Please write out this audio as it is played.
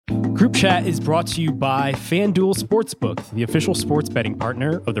Group Chat is brought to you by FanDuel Sportsbook, the official sports betting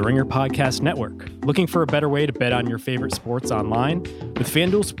partner of the Ringer Podcast Network. Looking for a better way to bet on your favorite sports online? With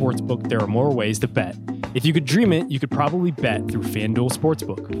FanDuel Sportsbook, there are more ways to bet. If you could dream it, you could probably bet through FanDuel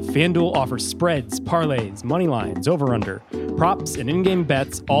Sportsbook. FanDuel offers spreads, parlays, money lines, over-under, props, and in-game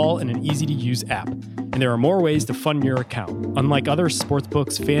bets all in an easy-to-use app. And there are more ways to fund your account. Unlike other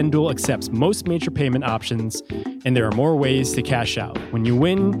sportsbooks, FanDuel accepts most major payment options, and there are more ways to cash out. When you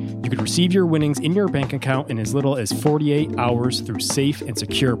win, you could receive your winnings in your bank account in as little as 48 hours through safe and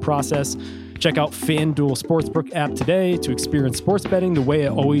secure process. Check out FanDuel Sportsbook app today to experience sports betting the way it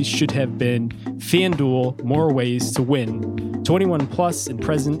always should have been. FanDuel, more ways to win. 21 plus and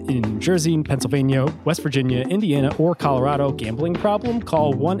present in New Jersey, Pennsylvania, West Virginia, Indiana, or Colorado. Gambling problem?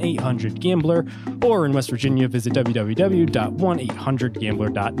 Call 1-800-GAMBLER. Or in West Virginia, visit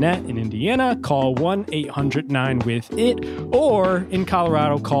www.1800gambler.net. In Indiana, call 1-800-9-WITH-IT. Or in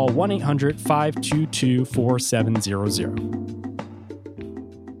Colorado, call 1-800-522-4700.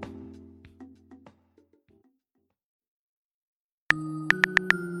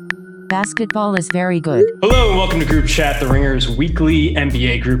 Basketball is very good. Hello and welcome to Group Chat, the Ringer's weekly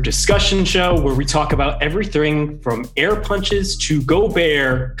NBA group discussion show where we talk about everything from air punches to Go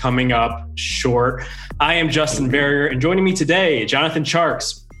Bear coming up short. I am Justin Verrier, and joining me today, Jonathan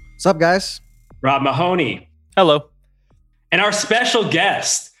Tjarks. What's up, guys? Rob Mahoney. Hello. And our special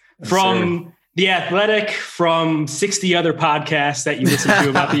guest from The Athletic, from 60 other podcasts that you listen to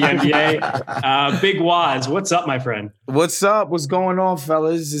about the NBA, Big Waz. What's up, my friend? What's up? What's going on,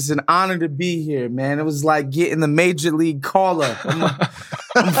 fellas? It's an honor to be here, man. It was like getting the major league call-up.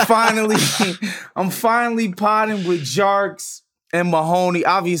 I'm finally podding with Tjarks and Mahoney.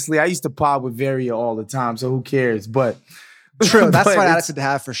 Obviously, I used to pod with Verrier all the time, so who cares? But true, that's what attitude to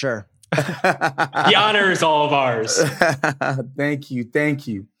have for sure. The honor is all of ours. Thank you.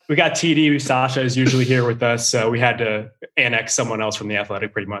 We got TD. Sasha is usually here with us, so we had to annex someone else from The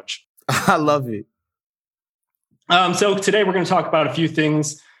Athletic pretty much. I love it. So today we're going to talk about a few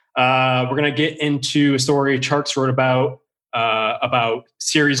things. We're going to get into a story Tjarks wrote about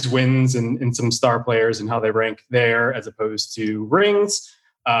series wins and some star players and how they rank there as opposed to rings.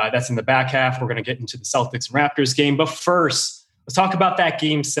 That's in the back half. We're going to get into the Celtics and Raptors game. But first, let's talk about that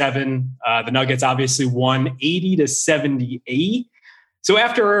Game 7. The Nuggets obviously won 80-78. So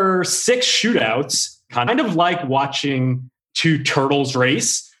after 6 shootouts, kind of like watching two turtles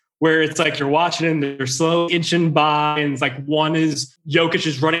race, where it's like you're watching them, they're slow inching by, and it's like one is Jokic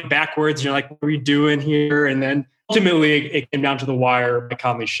is running backwards, and you're like, what are we doing here? And then ultimately it came down to the wire. Mike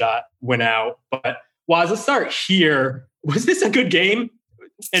Conley's shot went out. But Waz, let's start here. Was this a good game?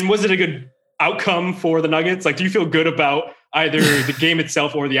 And was it a good outcome for the Nuggets? Like, do you feel good about either the game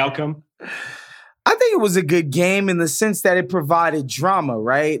itself or the outcome? I think it was a good game in the sense that it provided drama,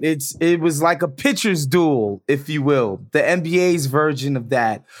 right? It was like a pitcher's duel, if you will, the NBA's version of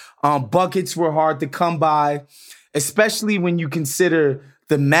that. Buckets were hard to come by, especially when you consider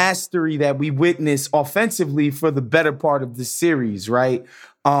the mastery that we witnessed offensively for the better part of the series, right?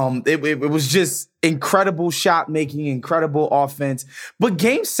 It was just incredible shot making, incredible offense. But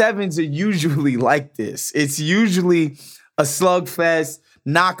Game 7s are usually like this. It's usually a slugfest.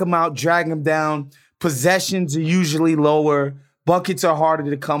 Knock them out, drag them down. Possessions are usually lower. Buckets are harder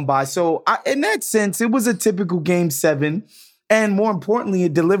to come by. So in that sense, it was a typical Game 7. And more importantly,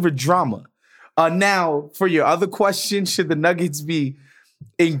 it delivered drama. Now, for your other question, should the Nuggets be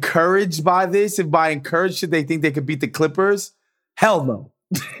encouraged by this? If by encouraged, should they think they could beat the Clippers? Hell no.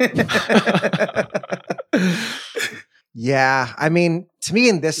 Yeah, I mean, to me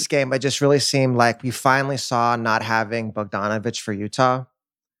in this game, it just really seemed like we finally saw not having Bogdanović for Utah.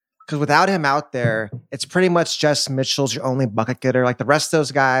 Because without him out there, it's pretty much just Mitchell's your only bucket getter. Like the rest of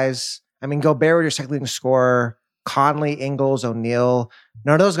those guys, I mean, Gobert, your second leading scorer, Conley, Ingles, O'Neal,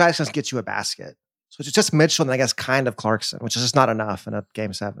 none of those guys can get you a basket. So it's just Mitchell and I guess kind of Clarkson, which is just not enough in a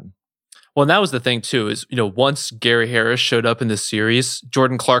Game 7. Well, and that was the thing too, is, once Gary Harris showed up in this series,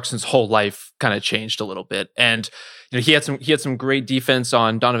 Jordan Clarkson's whole life kind of changed a little bit. And, he had some great defense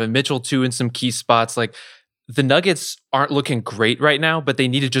on Donovan Mitchell too in some key spots. Like the Nuggets aren't looking great right now, but they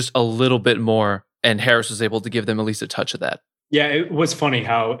needed just a little bit more. And Harris was able to give them at least a touch of that. Yeah, it was funny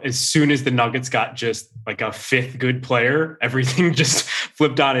how as soon as the Nuggets got just like a fifth good player, everything just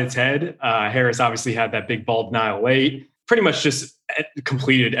flipped on its head. Harris obviously had that big ball denial late. Pretty much just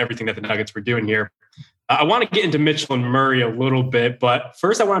completed everything that the Nuggets were doing here. I want to get into Mitchell and Murray a little bit, but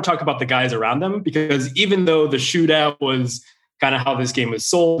first I want to talk about the guys around them, because even though the shootout was kind of how this game was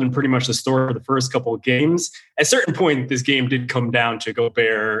sold and pretty much the story for the first couple of games, at a certain point, this game did come down to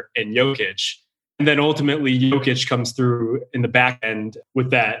Gobert and Jokic. And then ultimately Jokic comes through in the back end with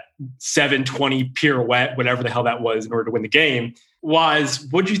that 720 pirouette, whatever the hell that was, in order to win the game. What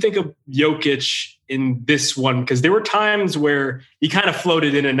do you think of Jokic in this one? Because there were times where he kind of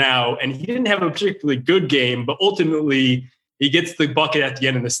floated in and out and he didn't have a particularly good game, but ultimately he gets the bucket at the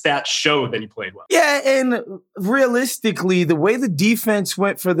end and the stats show that he played well. Yeah, and realistically, the way the defense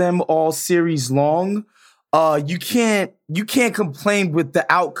went for them all series long, you can't complain with the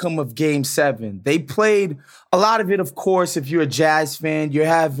outcome of Game 7. They played a lot of it, of course. If you're a Jazz fan, you're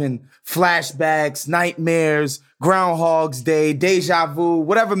having flashbacks, nightmares, Groundhog's Day, deja vu,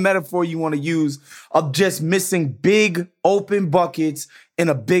 whatever metaphor you want to use, of just missing big open buckets in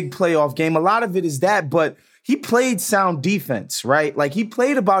a big playoff game. A lot of it is that, but he played sound defense, right? Like, he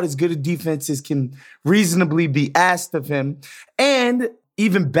played about as good a defense as can reasonably be asked of him. And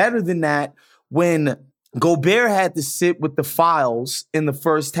even better than that, when Gobert had to sit with the fouls in the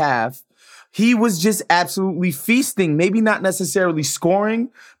first half, he was just absolutely feasting, maybe not necessarily scoring,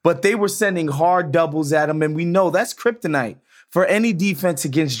 but they were sending hard doubles at him. And we know that's kryptonite for any defense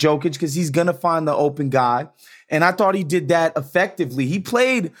against Jokic, because he's going to find the open guy. And I thought he did that effectively. He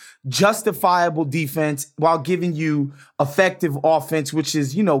played justifiable defense while giving you effective offense, which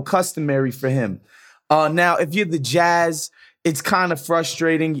is, customary for him. Now, if you're the Jazz, it's kind of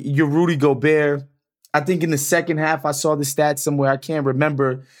frustrating. You're Rudy Gobert. I think in the second half, I saw the stats somewhere. I can't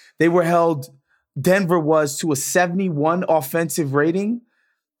remember. Denver was to a 71 offensive rating.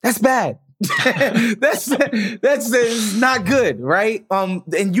 That's bad. That's not good, right?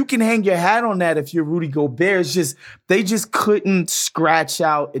 And you can hang your hat on that if you're Rudy Gobert. It's just, they just couldn't scratch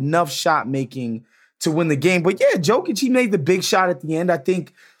out enough shot making to win the game. But yeah, Jokic, he made the big shot at the end. I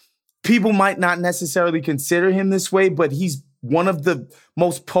think people might not necessarily consider him this way, but he's one of the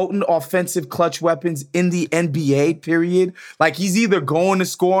most potent offensive clutch weapons in the NBA, period. Like, he's either going to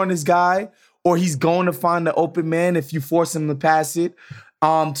score on his guy or he's going to find the open man if you force him to pass it.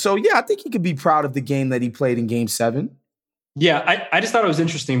 So, yeah, I think he could be proud of the game that he played in Game 7. Yeah, I just thought it was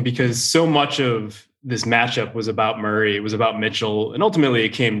interesting because so much of this matchup was about Murray. It was about Mitchell. And ultimately, it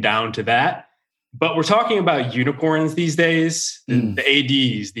came down to that. But we're talking about unicorns these days, the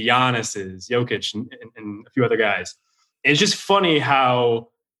ADs, the Giannis's, Jokic, and a few other guys. It's just funny how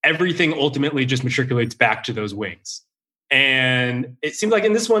everything ultimately just matriculates back to those wings. And it seemed like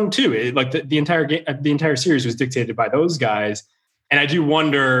in this one too, the entire game, the entire series was dictated by those guys. And I do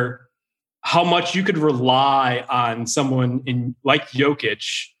wonder how much you could rely on someone like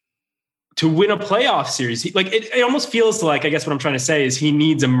Jokic to win a playoff series. It almost feels like, I guess what I'm trying to say is he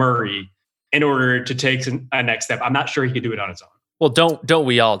needs a Murray in order to take a next step. I'm not sure he could do it on his own. Well, don't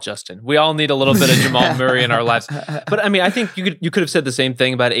we all, Justin? We all need a little bit of Jamal Murray in our lives. But I mean, I think you could have said the same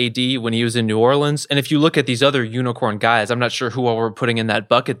thing about AD when he was in New Orleans. And if you look at these other unicorn guys, I'm not sure who all we're putting in that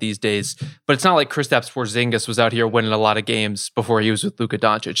bucket these days, but it's not like Kristaps Porzingis was out here winning a lot of games before he was with Luka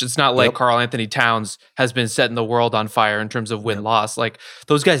Doncic. It's not like Karl Anthony Towns has been setting the world on fire in terms of win-loss. Like,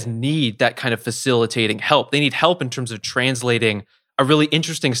 those guys need that kind of facilitating help. They need help in terms of translating a really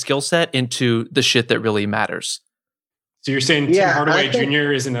interesting skill set into the shit that really matters. So you're saying Tim Hardaway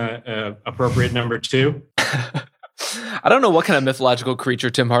Jr. isn't a appropriate number 2? I don't know what kind of mythological creature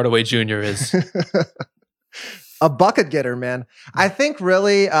Tim Hardaway Jr. is. A bucket getter, man. I think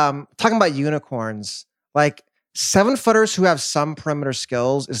really, talking about unicorns, like 7-footers who have some perimeter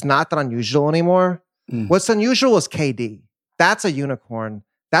skills is not that unusual anymore. What's unusual is KD. That's a unicorn.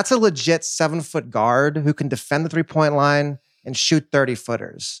 That's a legit 7-foot guard who can defend the 3-point line and shoot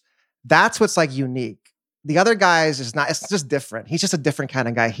 30-footers. That's what's like unique. The other guys is not, it's just different. He's just a different kind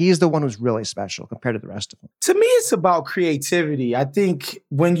of guy. He's the one who's really special compared to the rest of them. To me, it's about creativity. I think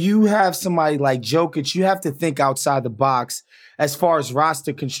when you have somebody like Jokic, you have to think outside the box as far as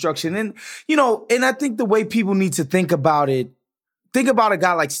roster construction. And, and I think the way people need to think about it, think about a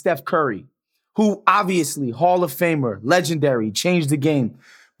guy like Steph Curry, who obviously Hall of Famer, legendary, changed the game.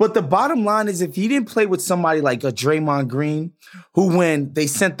 But the bottom line is, if he didn't play with somebody like a Draymond Green, who when they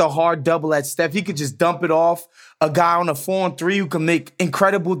sent the hard double at Steph, he could just dump it off, a guy on a 4-on-3 who can make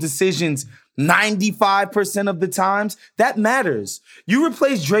incredible decisions 95% of the times, that matters. You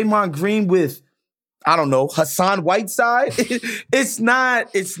replace Draymond Green with, I don't know, Hassan Whiteside, it's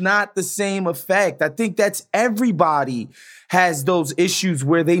not the same effect. I think that's everybody has those issues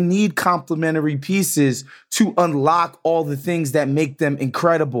where they need complementary pieces to unlock all the things that make them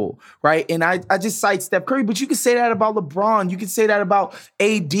incredible, right? And I just cite Steph Curry, but you can say that about LeBron. You can say that about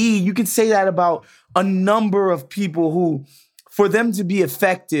AD. You can say that about a number of people who, for them to be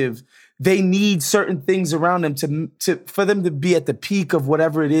effective, they need certain things around them for them to be at the peak of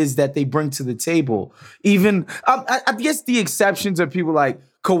whatever it is that they bring to the table. Even, I guess the exceptions are people like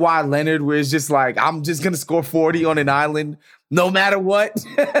Kawhi Leonard, where it's just like, I'm just going to score 40 on an island no matter what.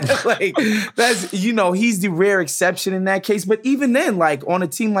 Like, that's, you know, he's the rare exception in that case. But even then, like on a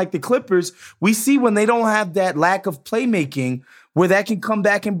team like the Clippers, we see when they don't have that lack of playmaking, where that can come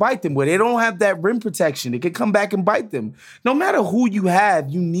back and bite them, where they don't have that rim protection, it can come back and bite them. No matter who you have,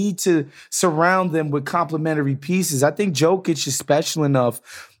 you need to surround them with complementary pieces. I think Jokic is special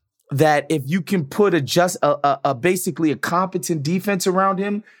enough that if you can put basically a competent defense around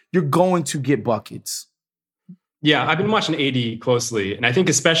him, you're going to get buckets. Yeah, I've been watching AD closely, and I think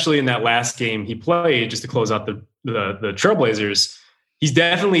especially in that last game he played just to close out the Trailblazers, he's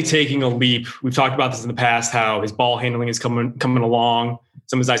definitely taking a leap. We've talked about this in the past, how his ball handling is coming along.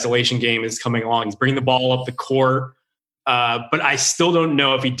 Some of his isolation game is coming along. He's bringing the ball up the court. But I still don't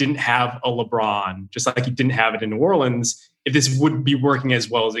know if he didn't have a LeBron, just like he didn't have it in New Orleans, if this would be working as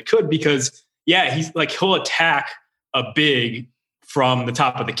well as it could. Because, yeah, he'll attack a big from the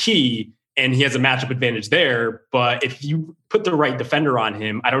top of the key, and he has a matchup advantage there. But if you put the right defender on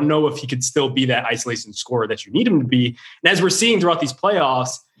him, I don't know if he could still be that isolation scorer that you need him to be. And as we're seeing throughout these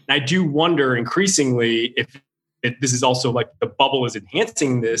playoffs, and I do wonder increasingly if this is also like the bubble is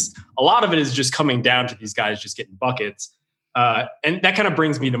enhancing this, a lot of it is just coming down to these guys just getting buckets. And that kind of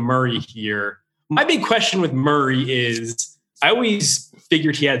brings me to Murray here. My big question with Murray is, I always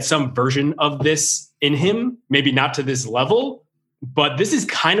figured he had some version of this in him, maybe not to this level, but this is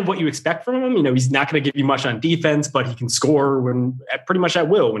kind of what you expect from him. You know, he's not going to give you much on defense, but he can score pretty much at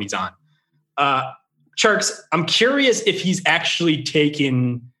will when he's on. Tjarks, I'm curious if he's actually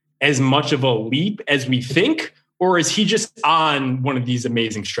taken as much of a leap as we think, or is he just on one of these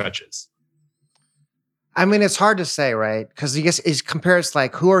amazing stretches? I mean, it's hard to say, right? Because he compares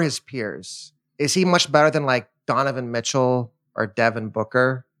like, who are his peers? Is he much better than like Donovan Mitchell or Devin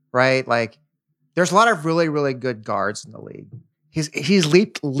Booker, right? Like, there's a lot of really, really good guards in the league. He's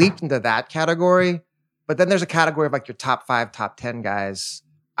leaped into that category, but then there's a category of like your top 5, top 10 guys.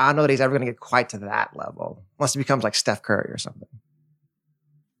 I don't know that he's ever going to get quite to that level, unless he becomes like Steph Curry or something.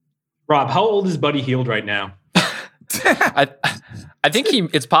 Rob, how old is Buddy Hield right now? I think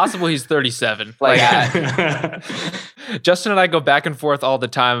it's possible he's 37. Like, Justin and I go back and forth all the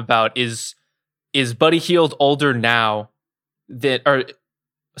time about is Buddy Hield older now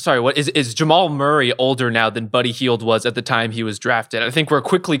is Jamal Murray older now than Buddy Hield was at the time he was drafted? I think we're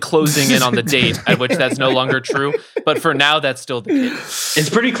quickly closing in on the date at which that's no longer true, but for now that's still the case. It's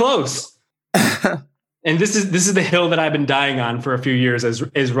pretty close. And this is the hill that I've been dying on for a few years,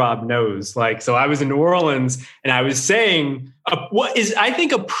 as Rob knows. Like, so I was in New Orleans, and I was saying what is, I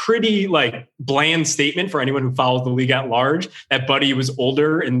think, a pretty like bland statement for anyone who follows the league at large, that Buddy was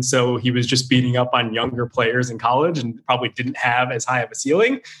older, and so he was just beating up on younger players in college and probably didn't have as high of a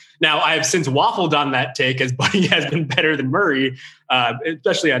ceiling. Now, I have since waffled on that take, as Buddy has been better than Murray,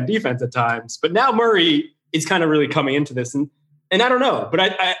 especially on defense at times. But now Murray is kind of really coming into this, and I don't know, but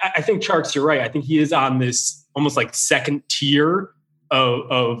I think, Tjarks, you're right. I think he is on this almost like second tier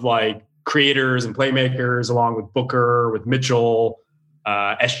of like creators and playmakers, along with Booker, with Mitchell,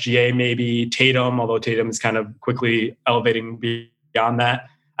 SGA maybe, Tatum, although Tatum is kind of quickly elevating beyond that.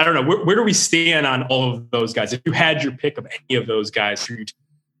 I don't know. Where do we stand on all of those guys? If you had your pick of any of those guys, who you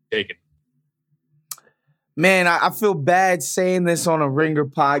taking? Man, I feel bad saying this on a Ringer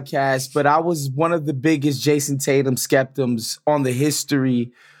podcast, but I was one of the biggest Jason Tatum skeptics on the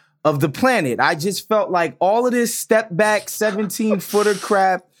history of the planet. I just felt like all of this step back 17-footer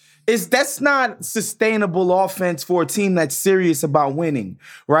crap, that's not sustainable offense for a team that's serious about winning,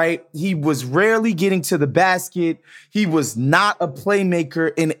 right? He was rarely getting to the basket. He was not a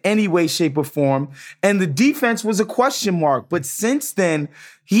playmaker in any way, shape, or form. And the defense was a question mark. But since then,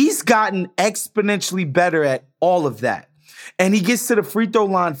 he's gotten exponentially better at all of that. And he gets to the free throw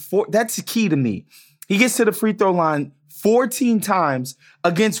line. That's the key to me. He gets to the free throw line 14 times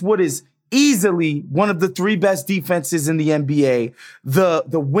against what is easily one of the 3 best defenses in the NBA.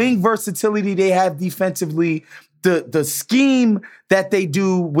 The wing versatility they have defensively, the scheme that they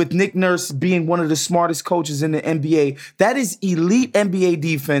do with Nick Nurse being one of the smartest coaches in the NBA, that is elite NBA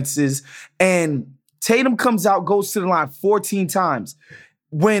defenses. And Tatum comes out, goes to the line 14 times.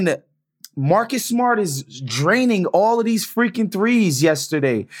 When Marcus Smart is draining all of these freaking threes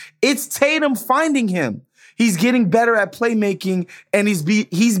yesterday, it's Tatum finding him. He's getting better at playmaking, and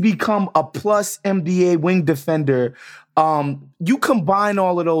he's become a plus NBA wing defender. You combine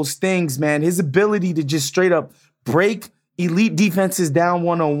all of those things, man, his ability to just straight up break elite defenses down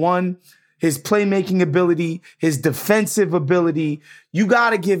one-on-one, his playmaking ability, his defensive ability. You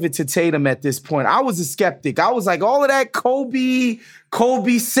got to give it to Tatum at this point. I was a skeptic. I was like, all of that Kobe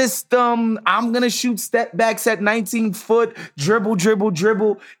system, I'm going to shoot step backs at 19 foot,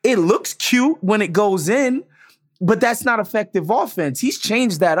 dribble. It looks cute when it goes in, but that's not effective offense. He's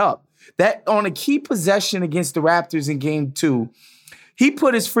changed that up. That on a key possession against the Raptors in game 2, he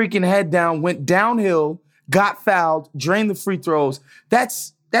put his freaking head down, went downhill, got fouled, drained the free throws.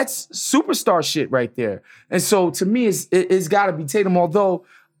 That's superstar shit right there. And so to me, it's got to be Tatum, although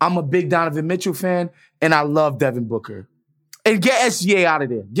I'm a big Donovan Mitchell fan and I love Devin Booker. And get SGA out of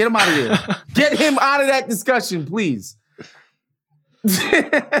there. Get him out of there. Get him out of that discussion, please.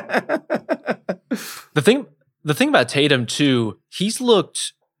 The thing about Tatum, too, he's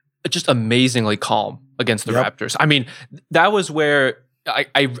looked just amazingly calm against the Raptors. I mean, that was where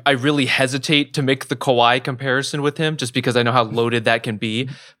I really hesitate to make the Kawhi comparison with him just because I know how loaded that can be.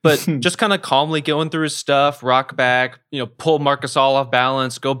 But just kind of calmly going through his stuff, rock back, pull Marc Gasol off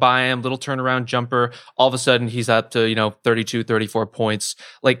balance, go by him, little turnaround jumper. All of a sudden, he's up to, 32, 34 points.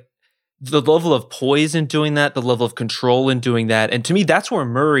 Like, the level of poise in doing that, the level of control in doing that. And to me, that's where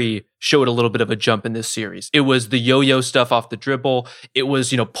Murray showed a little bit of a jump in this series. It was the yo-yo stuff off the dribble. It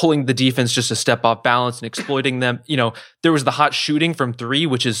was, pulling the defense just a step off balance and exploiting them. There was the hot shooting from 3,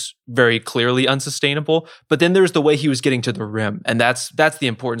 which is very clearly unsustainable. But then there's the way he was getting to the rim. And that's the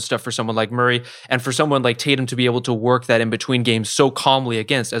important stuff for someone like Murray and for someone like Tatum to be able to work that in between games so calmly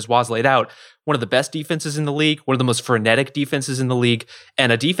against, as Woz laid out, one of the best defenses in the league, one of the most frenetic defenses in the league,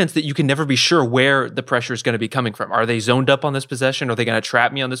 and a defense that you can never be sure where the pressure is going to be coming from. Are they zoned up on this possession? Are they going to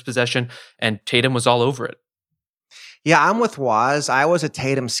trap me on this possession? And Tatum was all over it. Yeah, I'm with Woz. I was a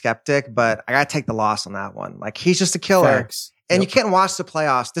Tatum skeptic, but I got to take the loss on that one. Like, he's just a killer. Facts. And you can't watch the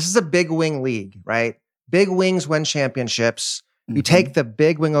playoffs. This is a big wing league, right? Big wings win championships. You take the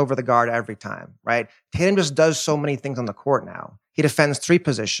big wing over the guard every time, right? Tatum just does so many things on the court now. He defends 3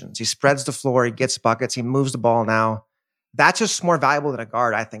 positions. He spreads the floor. He gets buckets. He moves the ball now. That's just more valuable than a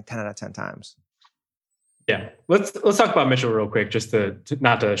guard, I think, 10 out of 10 times. Yeah. Let's talk about Mitchell real quick, just to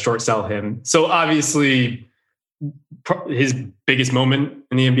not to short sell him. So obviously, his biggest moment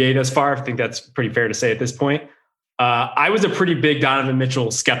in the NBA thus far, I think that's pretty fair to say at this point. I was a pretty big Donovan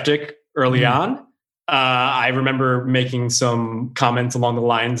Mitchell skeptic early on. I remember making some comments along the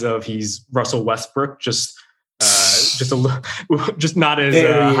lines of he's Russell Westbrook, just not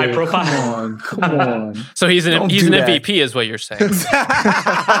as high profile. Come on. So he's an MVP, is what you're saying.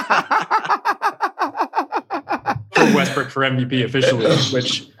 Westbrook for MVP officially,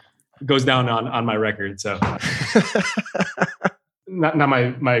 which goes down on my record. So not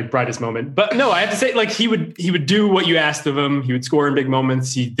my brightest moment, but no, I have to say, like, he would do what you asked of him. He would score in big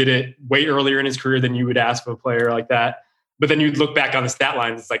moments. He did it way earlier in his career than you would ask of a player like that. But then you'd look back on the stat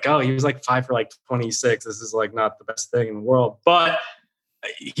lines. It's like, oh, he was like 5 for like 26. This is like not the best thing in the world, but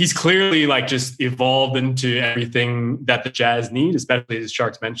he's clearly like just evolved into everything that the Jazz need, especially as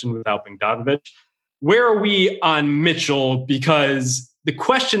Tjarks mentioned with helping Bogdanovic. Where are we on Mitchell? Because the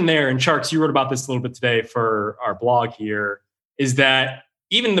question there, and Tjarks, you wrote about this a little bit today for our blog here, is that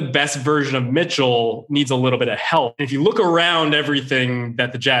even the best version of Mitchell needs a little bit of help. And if you look around everything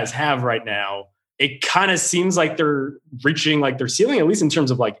that the Jazz have right now, it kind of seems like they're reaching like their ceiling, at least in terms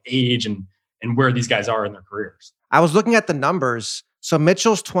of like age and where these guys are in their careers. I was looking at the numbers. So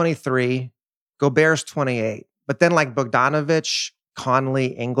Mitchell's 23, Gobert's 28. But then like Bogdanovic, Conley,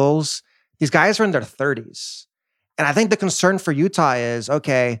 Ingles, these guys are in their 30s. And I think the concern for Utah is,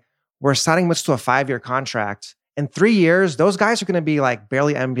 okay, we're signing Mitch to a 5-year contract. In 3 years, those guys are going to be like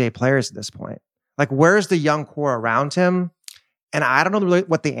barely NBA players at this point. Like, where's the young core around him? And I don't know really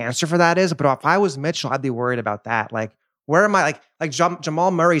what the answer for that is, but if I was Mitchell, I'd be worried about that. Like, where am I? Like Jamal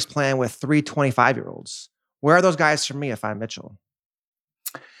Murray's playing with 3 25-year-olds. Where are those guys for me if I'm Mitchell?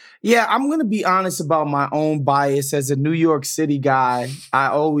 Yeah, I'm going to be honest about my own bias as a New York City guy. I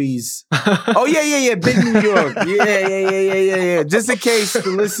always, big New York. Yeah. Just in case the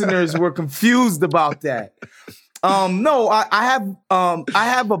listeners were confused about that. No, I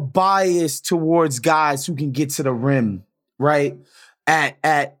have a bias towards guys who can get to the rim, right?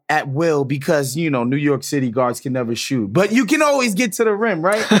 At will, because New York City guards can never shoot, but you can always get to the rim,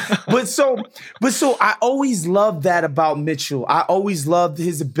 right? but so I always loved that about Mitchell. I always loved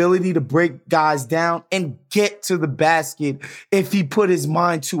his ability to break guys down and get to the basket if he put his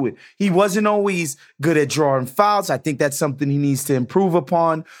mind to it. He wasn't always good at drawing fouls. I think that's something he needs to improve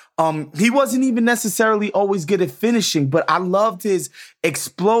upon. He wasn't even necessarily always good at finishing, but I loved his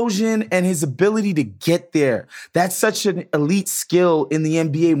explosion and his ability to get there. That's such an elite skill in the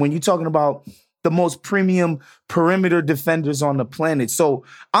NBA. When you're talking about the most premium perimeter defenders on the planet. So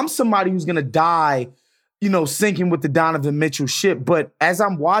I'm somebody who's going to die, sinking with the Donovan Mitchell ship. But as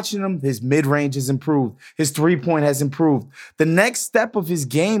I'm watching him, his mid-range has improved. His three-point has improved. The next step of his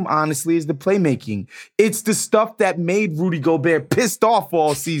game, honestly, is the playmaking. It's the stuff that made Rudy Gobert pissed off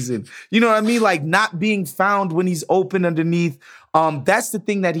all season. You know what I mean? Like not being found when he's open underneath. That's the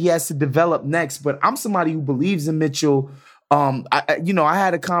thing that he has to develop next. But I'm somebody who believes in Mitchell. I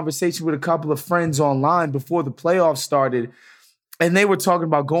had a conversation with a couple of friends online before the playoffs started, and they were talking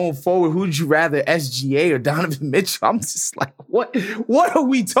about going forward. Who would you rather, SGA or Donovan Mitchell? I'm just like, what are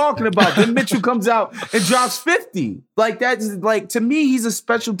we talking about? Then Mitchell comes out and drops 50. Like that's like, to me, he's a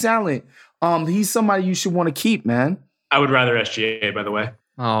special talent. He's somebody you should want to keep, man. I would rather SGA, by the way.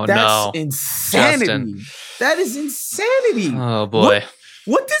 Oh, that's insanity. Justin. That is insanity. Oh boy.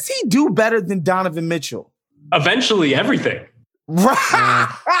 What does he do better than Donovan Mitchell? Eventually, everything.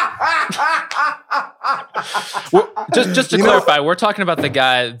 Just to clarify, we're talking about the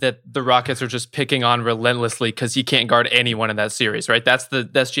guy that the Rockets are just picking on relentlessly because he can't guard anyone in that series, right? That's the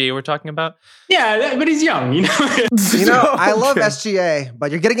SGA we're talking about. Yeah, but he's young, I love SGA,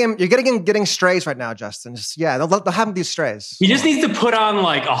 but you're getting strays right now, Justin. They'll have him these strays. He just needs to put on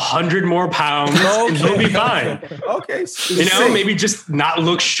like 100 more pounds, and he'll be fine. Okay, maybe just not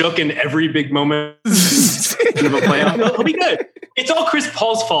look shook in every big moment of a playoff. He'll be good. It's all Chris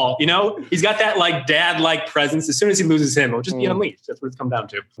Paul's fault, He's got that like dad-like presence. As soon as he loses him, it'll just be unleashed. That's what it's come down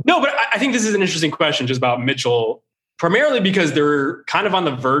to. No, but I think this is an interesting question just about Mitchell, primarily because they're kind of on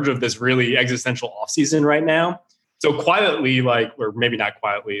the verge of this really existential offseason right now. So quietly, or maybe not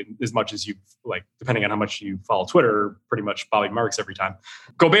quietly, as much as you depending on how much you follow Twitter, pretty much Bobby Marks every time.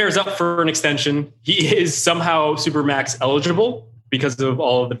 Gobert is up for an extension. He is somehow Supermax eligible because of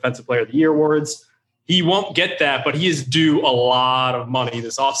all of the Defensive Player of the Year awards. He won't get that, but he is due a lot of money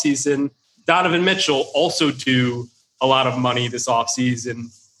this offseason. Donovan Mitchell also due a lot of money this offseason.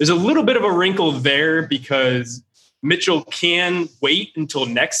 There's a little bit of a wrinkle there because Mitchell can wait until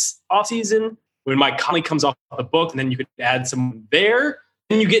next offseason when Mike Conley comes off the book, and then you could add someone there.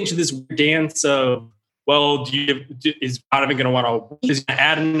 Then you get into this dance of, well, is Donovan going to want to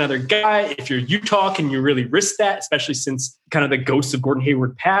add another guy? If you're Utah, can you really risk that, especially since kind of the ghosts of Gordon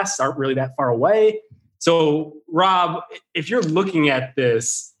Hayward past aren't really that far away? So, Rob, if you're looking at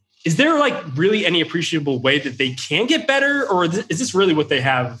this, is there really any appreciable way that they can get better, or is this really what they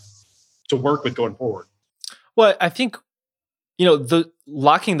have to work with going forward? Well, I think, the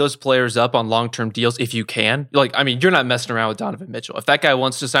locking those players up on long-term deals, if you can, you're not messing around with Donovan Mitchell. If that guy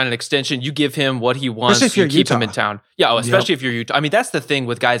wants to sign an extension, you give him what he wants, you keep him in town. Yeah, especially if you're Utah. That's the thing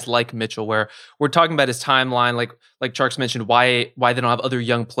with guys like Mitchell, where we're talking about his timeline, like Tjarks mentioned, why they don't have other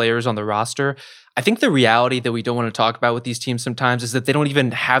young players on the roster. I think the reality that we don't want to talk about with these teams sometimes is that they don't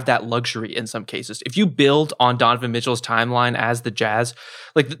even have that luxury in some cases. If you build on Donovan Mitchell's timeline as the Jazz,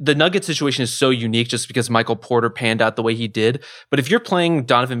 the Nuggets situation is so unique just because Michael Porter panned out the way he did. But if you're playing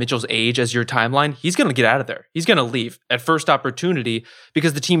Donovan Mitchell's age as your timeline, he's going to get out of there. He's going to leave at first opportunity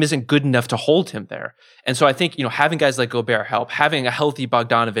because the team isn't good enough to hold him there. And so I think, having guys like Gobert help, having a healthy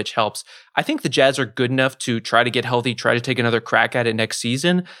Bogdanovich helps. I think the Jazz are good enough to try to get healthy, try to take another crack at it next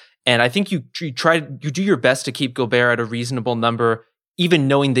season. And I think you do your best to keep Gobert at a reasonable number, even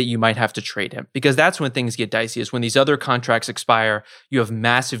knowing that you might have to trade him, because that's when things get dicey, is when these other contracts expire. You have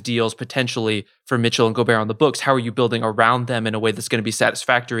massive deals potentially for Mitchell and Gobert on the books. How are you building around them in a way that's going to be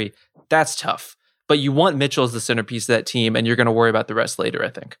satisfactory? That's tough. But you want Mitchell as the centerpiece of that team, and you're going to worry about the rest later, I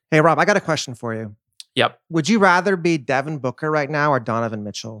think. Hey, Rob, I got a question for you. Yep. Would you rather be Devin Booker right now or Donovan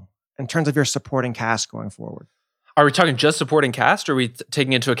Mitchell in terms of your supporting cast going forward? Are we talking just supporting cast, or are we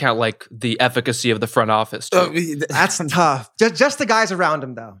taking into account the efficacy of the front office too? That's tough. Just the guys around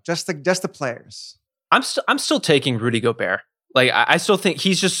him, though. Just the players. I'm still taking Rudy Gobert. I still think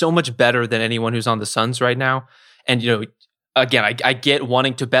he's just so much better than anyone who's on the Suns right now. And again, I get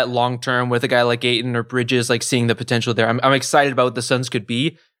wanting to bet long term with a guy like Ayton or Bridges, seeing the potential there. I'm excited about what the Suns could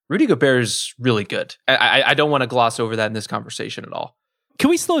be. Rudy Gobert is really good. I don't want to gloss over that in this conversation at all. Can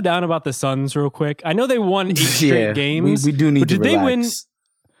we slow down about the Suns real quick? I know they won 8 straight games. We do need to relax.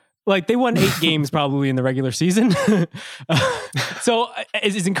 They win? They won 8 games probably in the regular season. So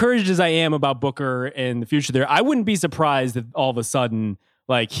as encouraged as I am about Booker and the future there, I wouldn't be surprised if all of a sudden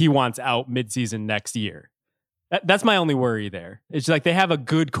he wants out midseason next year. That's my only worry there. It's they have a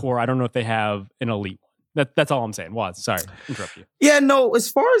good core. I don't know if they have an elite one. That's all I'm saying. Woz, sorry, interrupt you. Yeah, no, as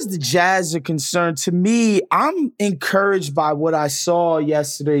far as the Jazz are concerned, to me, I'm encouraged by what I saw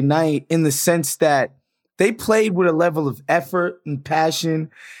yesterday night in the sense that they played with a level of effort and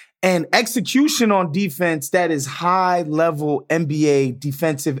passion and execution on defense that is high-level NBA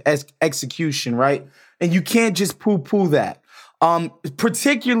defensive execution, right? And you can't just poo-poo that.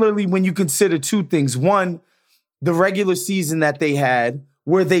 Particularly when you consider two things. One, the regular season that they had,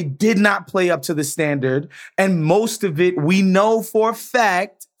 where they did not play up to the standard. And most of it, we know for a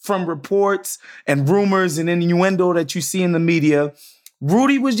fact from reports and rumors and innuendo that you see in the media,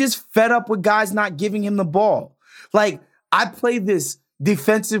 Rudy was just fed up with guys not giving him the ball. Like, I play this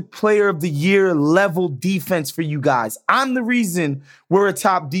defensive player of the year level defense for you guys. I'm the reason we're a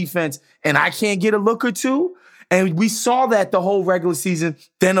top defense and I can't get a look or two. And we saw that the whole regular season.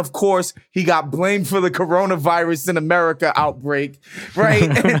 Then, of course, he got blamed for the coronavirus in America outbreak, right?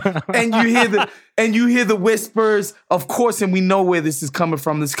 and you hear the whispers, of course, and we know where this is coming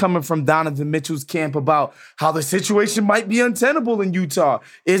from. This is coming from Donovan Mitchell's camp about how the situation might be untenable in Utah,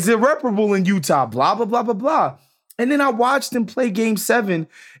 is irreparable in Utah, blah, blah, blah, blah, blah. And then I watched him play Game 7,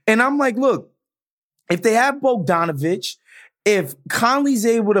 and I'm like, look, if they have Bogdanović, if Conley's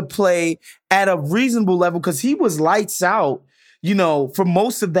able to play at a reasonable level, because he was lights out, for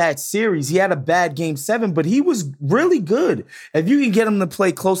most of that series. He had a bad Game 7, but he was really good. If you can get him to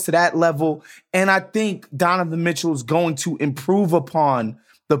play close to that level, and I think Donovan Mitchell is going to improve upon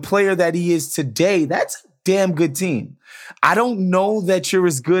the player that he is today, that's a damn good team. I don't know that you're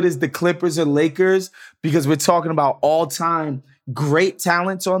as good as the Clippers or Lakers, because we're talking about all-time great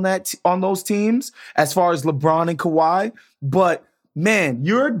talents on those teams as far as LeBron and Kawhi. But, man,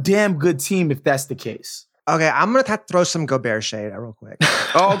 you're a damn good team if that's the case. Okay, I'm going to throw some Gobert shade real quick.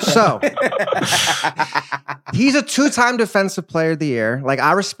 Oh, so he's a 2-time defensive player of the year. Like,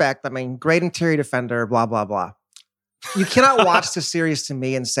 I respect. I mean, great interior defender, blah, blah, blah. You cannot watch the series to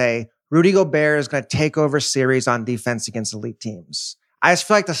me and say, Rudy Gobert is going to take over series on defense against elite teams. I just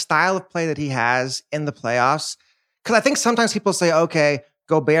feel like the style of play that he has in the playoffs, because I think sometimes people say, okay,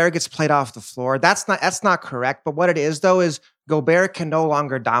 Gobert gets played off the floor. That's not correct. But what it is, though, is Gobert can no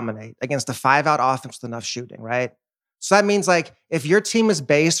longer dominate against a 5-out offense with enough shooting, right? So that means, like, if your team is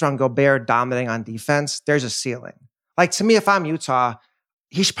based on Gobert dominating on defense, there's a ceiling. Like, to me, if I'm Utah,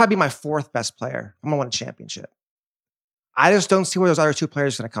 he should probably be my 4th best player. I'm going to win a championship. I just don't see where those other 2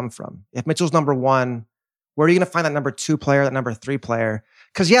 players are going to come from. If Mitchell's number 1, where are you going to find that number 2 player, that number 3 player?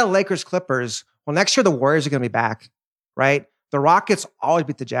 Because, yeah, Lakers, Clippers, well, next year the Warriors are going to be back, right? The Rockets always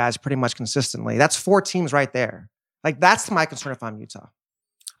beat the Jazz pretty much consistently. That's 4 teams right there. Like, that's my concern if I'm Utah.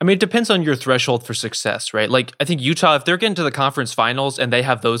 I mean, it depends on your threshold for success, right? Like, I think Utah, if they're getting to the conference finals and they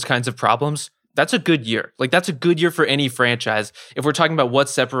have those kinds of problems, that's a good year. Like, that's a good year for any franchise. If we're talking about what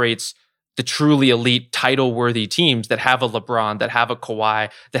separates the truly elite title-worthy teams that have a LeBron, that have a Kawhi,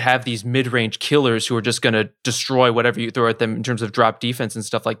 that have these mid-range killers who are just going to destroy whatever you throw at them in terms of drop defense and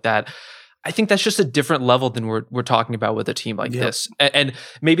stuff like that, I think that's just a different level than we're talking about with a team like this. And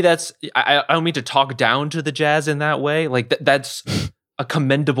maybe that's, I don't mean to talk down to the Jazz in that way. Like that's a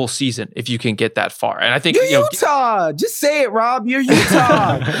commendable season if you can get that far. And I think you're Utah. Just say it, Rob. You're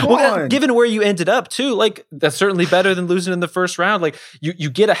Utah. Well, given where you ended up too, like that's certainly better than losing in the first round. Like you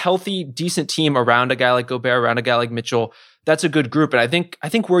get a healthy, decent team around a guy like Gobert, around a guy like Mitchell. That's a good group. And I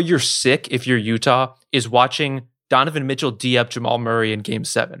think where you're sick if you're Utah is watching Donovan Mitchell D up Jamal Murray in Game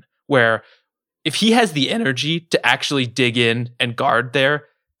 7. Where if he has the energy to actually dig in and guard there,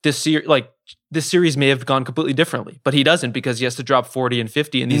 this series may have gone completely differently. But he doesn't, because he has to drop 40 and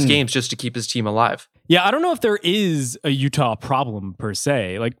 50 in these games just to keep his team alive. Yeah, I don't know if there is a Utah problem per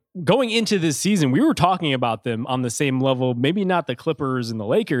se. Like going into this season, we were talking about them on the same level, maybe not the Clippers and the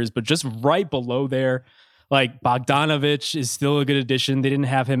Lakers, but just right below there. Like Bogdanović is still a good addition. They didn't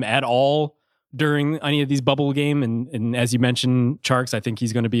have him at all during any of these bubble game. And as you mentioned, Tjarks, I think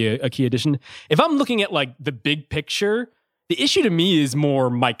he's going to be a key addition. If I'm looking at like the big picture, the issue to me is more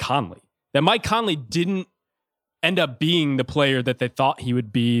Mike Conley. That Mike Conley didn't end up being the player that they thought he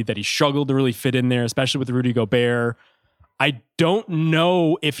would be, that he struggled to really fit in there, especially with Rudy Gobert. I don't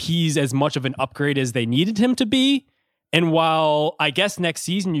know if he's as much of an upgrade as they needed him to be. And while I guess next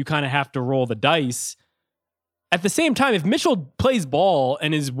season you kind of have to roll the dice, at the same time, if Mitchell plays ball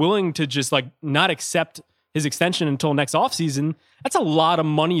and is willing to just like not accept his extension until next offseason, that's a lot of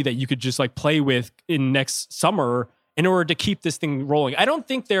money that you could just like play with in next summer in order to keep this thing rolling. I don't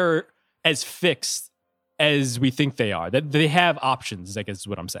think they're as fixed as we think they are. That they have options, I guess is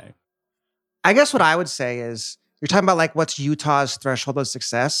what I'm saying. I guess what I would say is, you're talking about like what's Utah's threshold of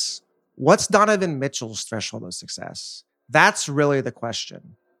success? What's Donovan Mitchell's threshold of success? That's really the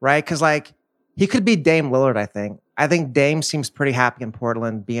question, right? Because like, he could be Dame Lillard, I think. I think Dame seems pretty happy in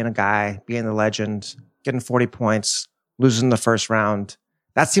Portland, being a guy, being the legend, getting 40 points, losing the first round.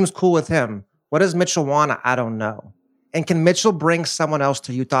 That seems cool with him. What does Mitchell want? I don't know. And can Mitchell bring someone else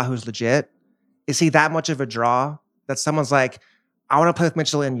to Utah who's legit? Is he that much of a draw that someone's like, I want to play with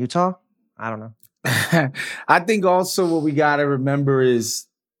Mitchell in Utah? I don't know. I think also what we got to remember is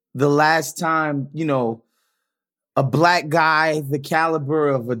the last time, a black guy the caliber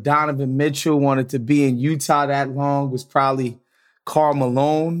of a Donovan Mitchell wanted to be in Utah that long was probably Karl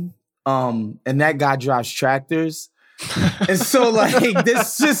Malone. And that guy drives tractors. And so like,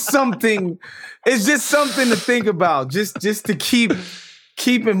 it's just something to think about. Just to keep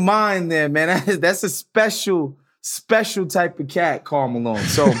in mind there, man. That's a special type of cat, Karl Malone.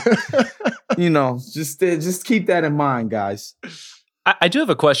 So, just keep that in mind, guys. I do have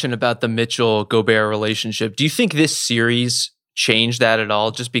a question about the Mitchell-Gobert relationship. Do you think this series changed that at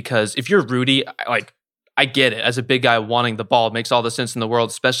all? Just because if you're Rudy, I get it. As a big guy wanting the ball, it makes all the sense in the world,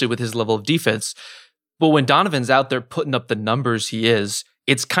 especially with his level of defense. But when Donovan's out there putting up the numbers he is,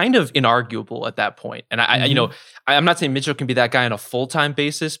 it's kind of inarguable at that point. And I'm not saying Mitchell can be that guy on a full-time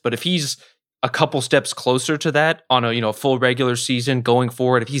basis, but if he's a couple steps closer to that on a full regular season going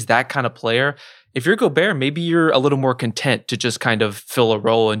forward, if he's that kind of player, if you're Gobert, maybe you're a little more content to just kind of fill a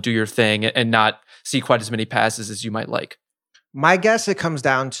role and do your thing and not see quite as many passes as you might like. My guess, it comes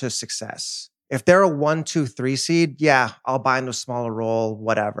down to success. If they're a 1, 2, 3 seed, yeah, I'll buy into a smaller role,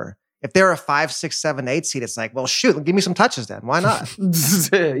 whatever. If they're a 5, 6, 7, 8 seed, it's like, well, shoot, give me some touches then. Why not?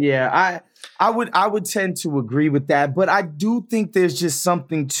 Yeah, I would tend to agree with that, but I do think there's just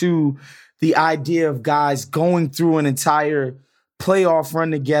something to the idea of guys going through an entire playoff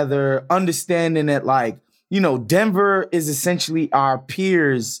run together, understanding that Denver is essentially our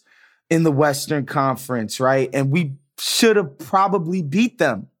peers in the Western Conference, right? And we should have probably beat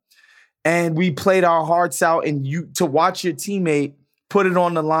them. And we played our hearts out, and to watch your teammate put it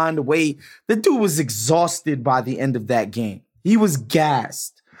on the line the way the dude was exhausted by the end of that game. He was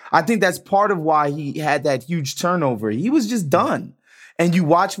gassed. I think that's part of why he had that huge turnover. He was just done. And you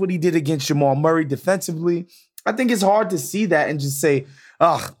watch what he did against Jamal Murray defensively. I think it's hard to see that and just say,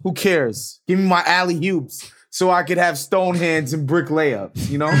 who cares? Give me my alley-oops so I could have stone hands and brick layups,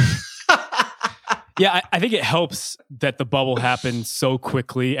 Yeah, I think it helps that the bubble happened so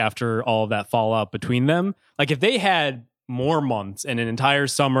quickly after all of that fallout between them. Like, if they had more months and an entire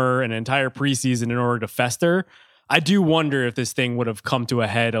summer and an entire preseason in order to fester, I do wonder if this thing would have come to a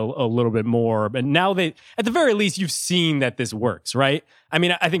head a little bit more. But now at the very least, you've seen that this works, right? I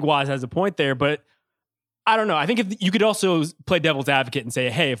mean, I think Waz has a point there, but I don't know. I think if you could also play devil's advocate and say,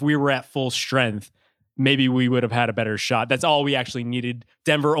 hey, if we were at full strength, maybe we would have had a better shot. That's all we actually needed.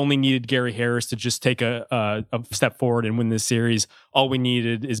 Denver only needed Gary Harris to just take a step forward and win this series. All we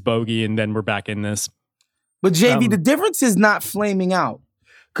needed is Bogey, and then we're back in this. But JV, the difference is not flaming out.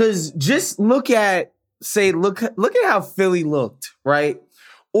 Because just look at how Philly looked, right?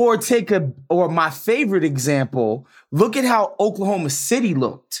 Or or my favorite example, look at how Oklahoma City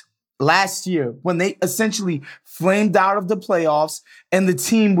looked last year when they essentially flamed out of the playoffs and the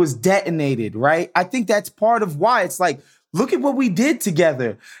team was detonated, right? I think that's part of why it's like, look at what we did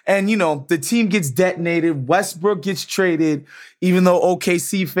together. And, the team gets detonated. Westbrook gets traded, even though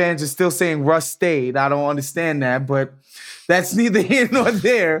OKC fans are still saying Russ stayed. I don't understand that, but that's neither here nor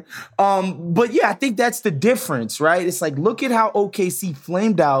there. But yeah, I think that's the difference, right? It's like, look at how OKC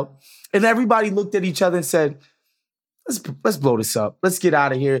flamed out and everybody looked at each other and said, let's blow this up. Let's get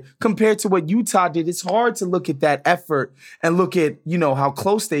out of here. Compared to what Utah did, it's hard to look at that effort and look at, how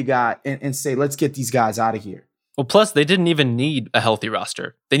close they got and say, let's get these guys out of here. Well, plus they didn't even need a healthy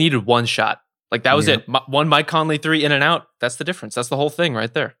roster. They needed one shot. Like, that was it. One Mike Conley 3 in and out. That's the difference. That's the whole thing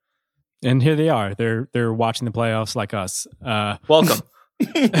right there. And here they are. They're watching the playoffs like us. Welcome.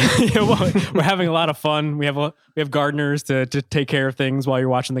 We're having a lot of fun. We have gardeners to take care of things while you're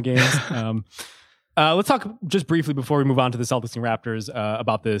watching the games. Let's talk just briefly before we move on to the Celtics and Raptors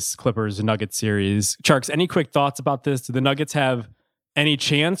about this Clippers and Nuggets series. Tjarks, any quick thoughts about this? Do the Nuggets have any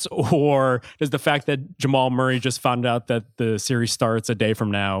chance, or does the fact that Jamal Murray just found out that the series starts a day from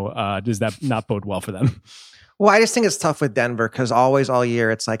now, does that not bode well for them? Well, I just think it's tough with Denver because always all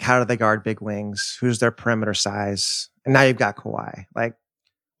year it's like, how do they guard big wings? Who's their perimeter size? And now you've got Kawhi. Like,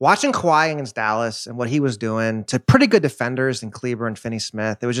 watching Kawhi against Dallas and what he was doing to pretty good defenders in Kleber and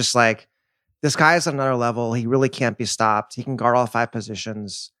Finney-Smith, it was just like, this guy is at another level. He really can't be stopped. He can guard all 5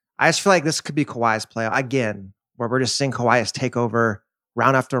 positions. I just feel like this could be Kawhi's play again, where we're just seeing Kawhi just take over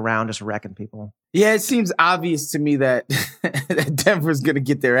round after round, just wrecking people. Yeah, it seems obvious to me that Denver's going to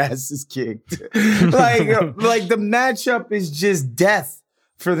get their asses kicked. like the matchup is just death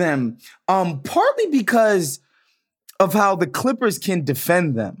for them. Partly because of how the Clippers can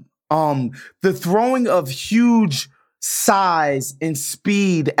defend them. The throwing of huge size and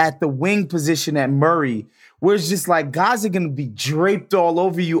speed at the wing position at Murray where it's just like guys are going to be draped all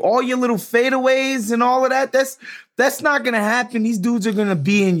over you. All your little fadeaways and all of that, that's not going to happen. These dudes are going to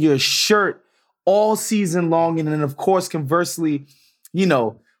be in your shirt all season long. And then, of course, conversely,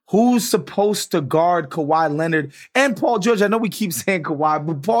 who's supposed to guard Kawhi Leonard and Paul George? I know we keep saying Kawhi,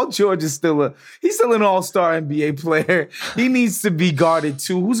 but Paul George is still an all-star NBA player. He needs to be guarded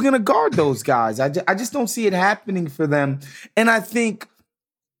too. Who's going to guard those guys? I just don't see it happening for them. And I think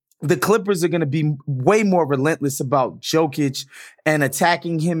the Clippers are going to be way more relentless about Jokic and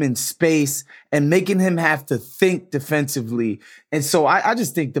attacking him in space and making him have to think defensively. And so I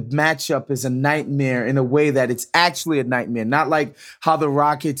just think the matchup is a nightmare in a way that it's actually a nightmare, not like how the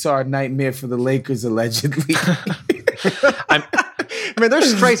Rockets are a nightmare for the Lakers, allegedly. I mean,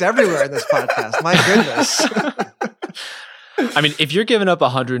 there's strays everywhere in this podcast. My goodness. I mean, if you're giving up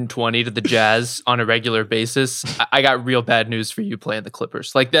 120 to the Jazz on a regular basis, I got real bad news for you playing the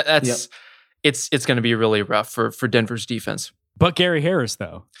Clippers. Like that's it's going to be really rough for Denver's defense. But Gary Harris,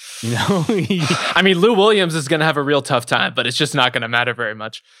 though, I mean, Lou Williams is going to have a real tough time, but it's just not going to matter very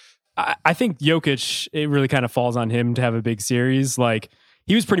much. I think Jokic, it really kind of falls on him to have a big series. Like,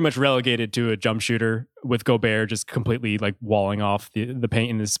 he was pretty much relegated to a jump shooter with Gobert just completely like walling off the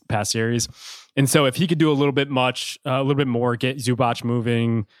paint in this past series. And so if he could do a little bit more, get Zubac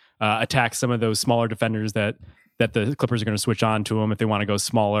moving, attack some of those smaller defenders that the Clippers are going to switch on to him if they want to go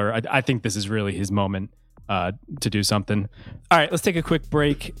smaller, I think this is really his moment to do something. All right, let's take a quick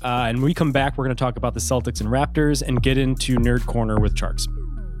break. And when we come back, we're going to talk about the Celtics and Raptors and get into Nerd Corner with Tjarks.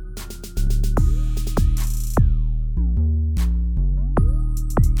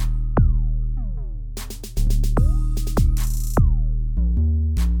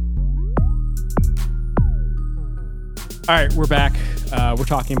 All right, we're back. We're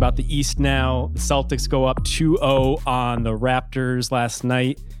talking about the East now. The Celtics go up 2-0 on the Raptors last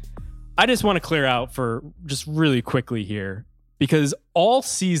night. I just want to clear out for just really quickly here, because all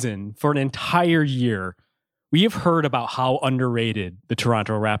season, for an entire year, we have heard about how underrated the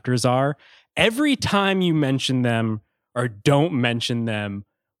Toronto Raptors are. Every time you mention them or don't mention them,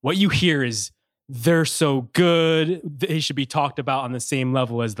 what you hear is, they're so good. They should be talked about on the same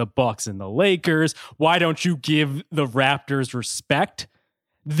level as the Bucks and the Lakers. Why don't you give the Raptors respect?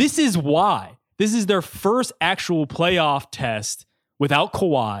 This is why. This is their first actual playoff test without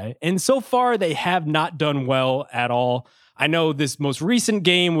Kawhi. And so far, they have not done well at all. I know this most recent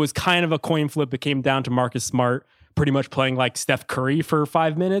game was kind of a coin flip. It came down to Marcus Smart pretty much playing like Steph Curry for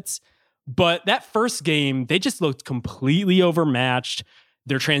 5 minutes. But that first game, they just looked completely overmatched.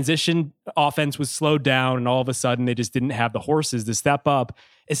 Their transition offense was slowed down, and all of a sudden they just didn't have the horses to step up,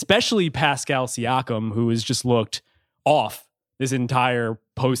 especially Pascal Siakam, who has just looked off this entire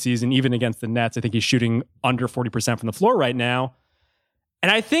postseason, even against the Nets. I think he's shooting under 40% from the floor right now.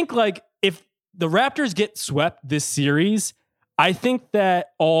 And I think like if the Raptors get swept this series, I think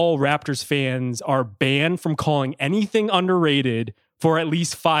that all Raptors fans are banned from calling anything underrated for at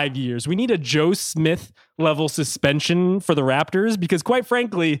least 5 years. We need a Joe Smith level suspension for the Raptors because, quite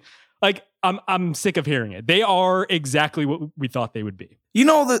frankly, like I'm sick of hearing it. They are exactly what we thought they would be.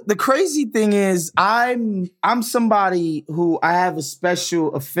 The crazy thing is I'm somebody who I have a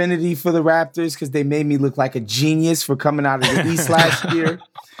special affinity for the Raptors because they made me look like a genius for coming out of the East last year.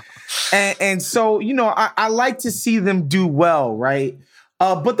 And so, I like to see them do well, right?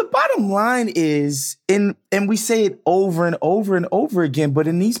 But the bottom line is, and we say it over and over and over again, but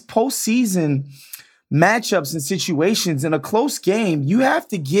in these postseason matchups and situations in a close game, you have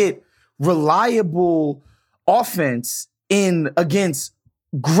to get reliable offense in against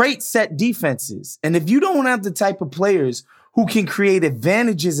great set defenses. And if you don't have the type of players who can create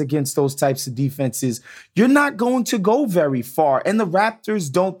advantages against those types of defenses, you're not going to go very far. And the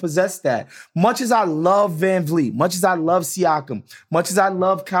Raptors don't possess that. Much as I love Van Vliet, much as I love Siakam, much as I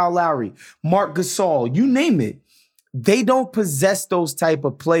love Kyle Lowry, Marc Gasol, you name it, they don't possess those type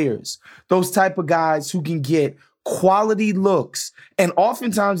of players, those type of guys who can get quality looks. And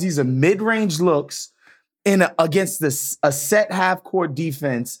oftentimes these are mid-range looks against a set half-court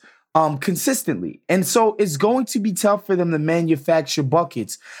defense consistently. And so it's going to be tough for them to manufacture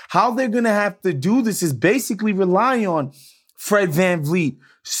buckets. How they're going to have to do this is basically rely on Fred VanVleet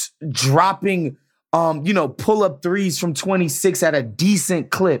dropping, pull-up threes from 26 at a decent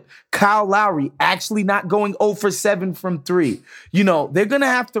clip. Kyle Lowry actually not going 0 for 7 from 3. They're going to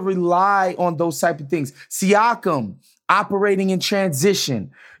have to rely on those type of things. Siakam operating in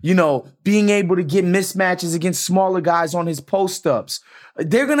transition, being able to get mismatches against smaller guys on his post-ups.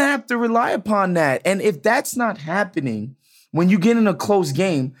 They're going to have to rely upon that. And if that's not happening, when you get in a close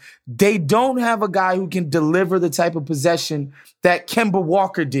game, they don't have a guy who can deliver the type of possession that Kemba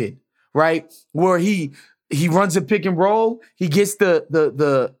Walker did, right? Where he He runs a pick and roll. He gets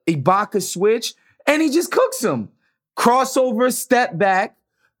the Ibaka switch, and he just cooks him. Crossover, step back.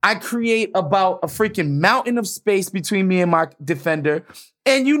 I create about a freaking mountain of space between me and my defender,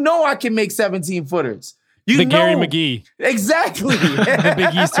 and I can make 17-footers. Gary McGee. Exactly. The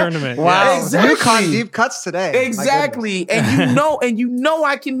Big East tournament. Wow. Yeah. Exactly. You caught deep cuts today. Exactly. And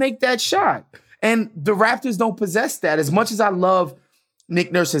I can make that shot. And the Raptors don't possess that. As much as I love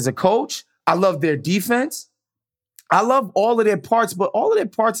Nick Nurse as a coach, I love their defense. I love all of their parts, but all of their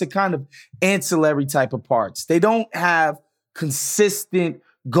parts are kind of ancillary type of parts. They don't have consistent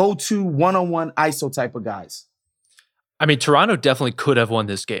go-to one-on-one ISO type of guys. I mean, Toronto definitely could have won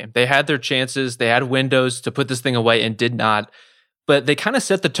this game. They had their chances. They had windows to put this thing away and did not. But they kind of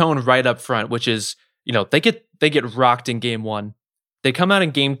set the tone right up front, which is, they get rocked in game one. They come out in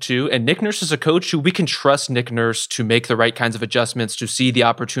game two, and Nick Nurse is a coach who we can trust Nick Nurse to make the right kinds of adjustments, to see the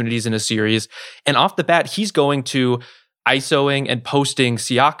opportunities in a series. And off the bat, he's going to ISOing and posting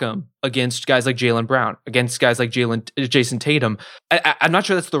Siakam against guys like Jaylen Brown, against guys like Jason Tatum. I'm not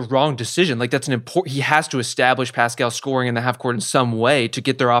sure that's the wrong decision. Like, that's he has to establish Pascal scoring in the half court in some way to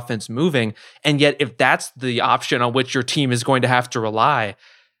get their offense moving. And yet, if that's the option on which your team is going to have to rely,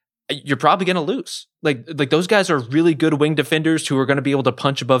 you're probably going to lose. Like those guys are really good wing defenders who are going to be able to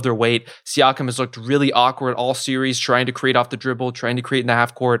punch above their weight. Siakam has looked really awkward all series, trying to create off the dribble, trying to create in the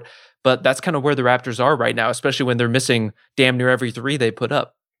half court. But that's kind of where the Raptors are right now, especially when they're missing damn near every three they put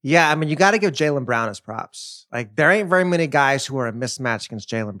up. Yeah, I mean, you got to give Jaylen Brown his props. Like, there ain't very many guys who are a mismatch against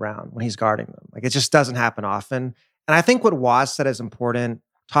Jaylen Brown when he's guarding them. Like, it just doesn't happen often. And I think what Waz said is important,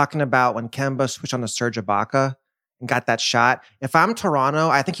 talking about when Kemba switched on to Serge Ibaka and got that shot. If I'm Toronto,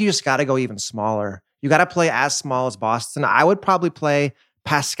 I think you just got to go even smaller. You got to play as small as Boston. I would probably play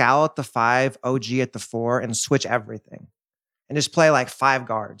Pascal at the 5, OG at the 4, and switch everything. And just play like 5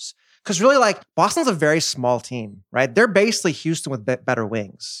 guards. Because really, like, Boston's a very small team, right? They're basically Houston with better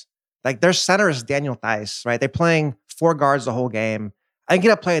wings. Like, their center is Daniel Theis, right? They're playing 4 guards the whole game. I think you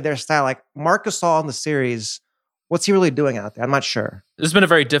got to play their style. Like, Marc Gasol in the series, what's he really doing out there? I'm not sure. This has been a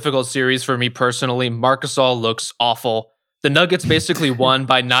very difficult series for me personally. Marc Gasol looks awful. The Nuggets basically won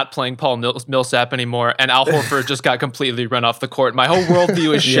by not playing Paul Millsap anymore, and Al Horford just got completely run off the court. My whole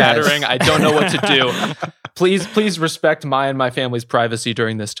worldview is shattering. Yes. I don't know what to do. Please respect my and my family's privacy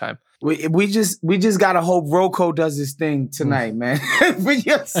during this time. We just gotta hope Rocco does his thing tonight, man. For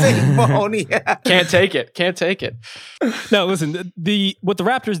your sake, Mahoney. Can't take it. No, listen. What the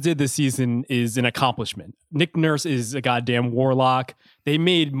Raptors did this season is an accomplishment. Nick Nurse is a goddamn warlock. They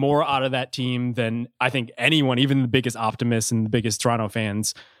made more out of that team than I think anyone, even the biggest optimists and the biggest Toronto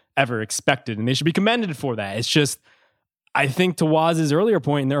fans, ever expected, and they should be commended for that. It's just, I think, to Waz's earlier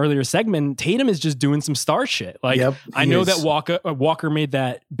point in the earlier segment, Tatum is just doing some star shit. Like, I know that Walker made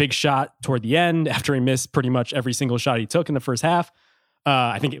that big shot toward the end after he missed pretty much every single shot he took in the first half.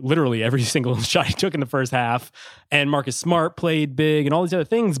 I think literally every single shot he took in the first half. And Marcus Smart played big and all these other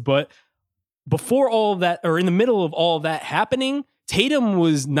things. But before all of that, or in the middle of all of that happening, Tatum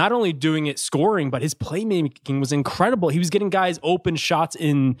was not only doing it scoring, but his playmaking was incredible. He was getting guys open shots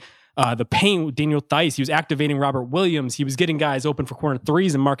in the paint with Daniel Theis. He was activating Robert Williams. He was getting guys open for corner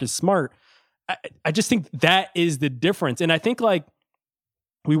threes and Marcus Smart. I just think that is the difference. And I think, like,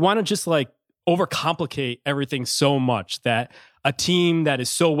 we want to just, like, overcomplicate everything so much that a team that is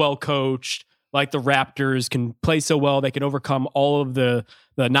so well coached, like the Raptors, can play so well, they can overcome all of the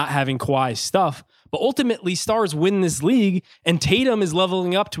not having Kawhi stuff. But ultimately, stars win this league, and Tatum is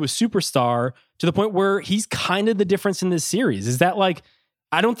leveling up to a superstar to the point where he's kind of the difference in this series. Is that, like,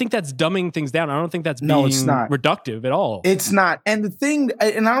 I don't think that's dumbing things down. I don't think that's being it's not reductive at all. It's not. And the thing,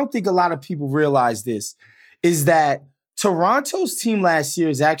 and I don't think a lot of people realize this, is that Toronto's team last year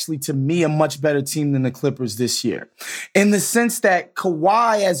is actually, to me, a much better team than the Clippers this year. In the sense that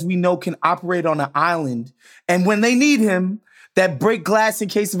Kawhi, as we know, can operate on an island. And when they need him, that break glass in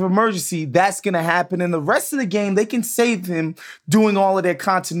case of emergency, that's going to happen. And the rest of the game, they can save him doing all of their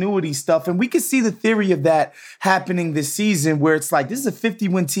continuity stuff. And we can see the theory of that happening this season, where it's like, this is a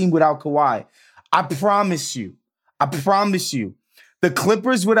 50-win team without Kawhi. I promise you, the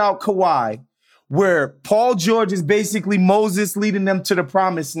Clippers without Kawhi, where Paul George is basically Moses leading them to the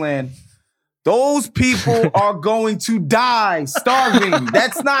promised land, those people are going to die starving.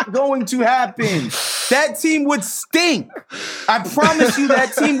 That's not going to happen. That team would stink. I promise you,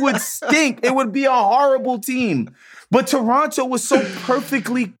 that team would stink. It would be a horrible team. But Toronto was so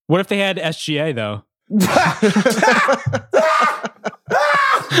perfectly... What if they had SGA, though?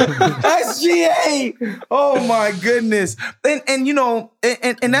 SGA! Oh, my goodness. And you know,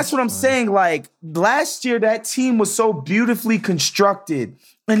 and that's what I'm saying. Like, last year, that team was so beautifully constructed.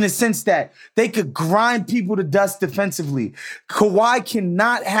 in the sense that they could grind people to dust defensively. Kawhi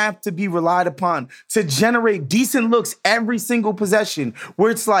cannot have to be relied upon to generate decent looks every single possession where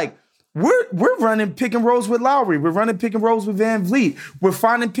it's like, we're running pick and rolls with Lowry. We're running pick and rolls with Van Vliet. We're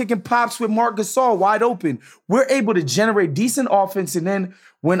finding pick and pops with Marc Gasol wide open. We're able to generate decent offense, and then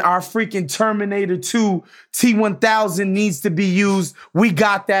when our freaking Terminator 2 T-1000 needs to be used, we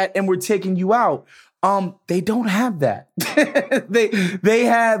got that and we're taking you out. They don't have that. they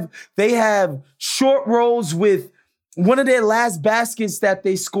have short rolls with one of their last baskets that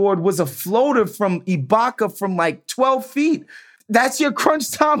they scored was a floater from Ibaka from like 12 feet. That's your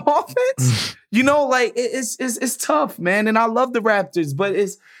crunch time offense. Like it's tough, man. And I love the Raptors, but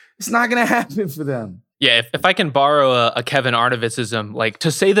it's not gonna happen for them. Yeah, if I can borrow a Kevin Arnovitzism, like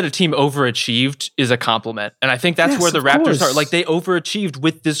to say that a team overachieved is a compliment. And I think that's where the Raptors are. Like they overachieved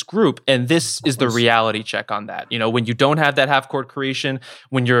with this group. And this is the reality check on that. When you don't have that half court creation,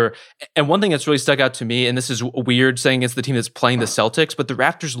 and one thing that's really stuck out to me, and this is weird saying it's the team that's playing the Celtics, but the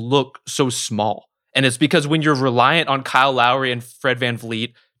Raptors look so small. And it's because when you're reliant on Kyle Lowry and Fred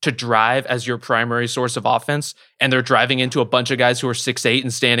VanVleet to drive as your primary source of offense, and they're driving into a bunch of guys who are 6'8"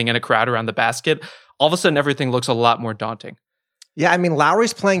 and standing in a crowd around the basket, all of a sudden everything looks a lot more daunting. Yeah, I mean,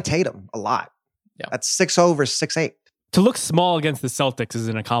 Lowry's playing Tatum a lot. Yeah. That's 6'0" versus 6'8". To look small against the Celtics is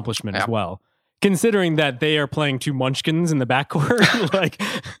an accomplishment as well. Considering that they are playing two munchkins in the backcourt, like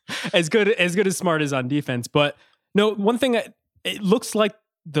as good as Smart is on defense. But no, one thing, it looks like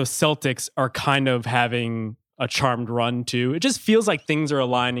the Celtics are kind of having a charmed run too. It just feels like things are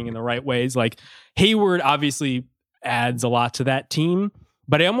aligning in the right ways. Like Hayward obviously adds a lot to that team,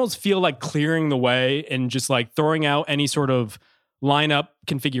 but I almost feel like clearing the way and just like throwing out any sort of lineup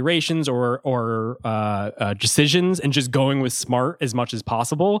configurations or decisions and just going with Smart as much as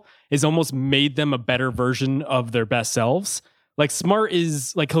possible has almost made them a better version of their best selves. Like Smart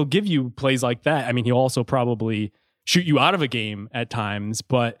is like, he'll give you plays like that. I mean, he'll also probably shoot you out of a game at times,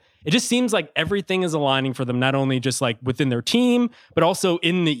 but it just seems like everything is aligning for them, not only just like within their team, but also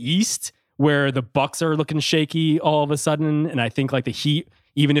in the East where the Bucks are looking shaky all of a sudden. And I think like the Heat,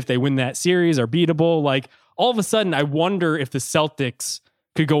 even if they win that series, are beatable. Like all of a sudden, I wonder if the Celtics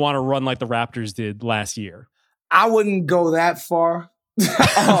could go on a run like the Raptors did last year. I wouldn't go that far. Okay.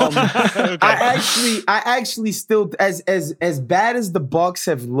 I actually still, as bad as the Bucks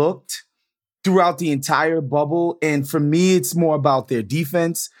have looked throughout the entire bubble, and for me, it's more about their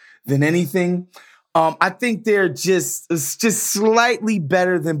defense than anything. I think they're just slightly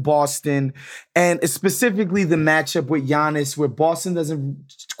better than Boston, and specifically the matchup with Giannis, where Boston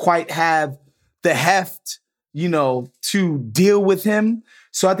doesn't quite have the heft, to deal with him.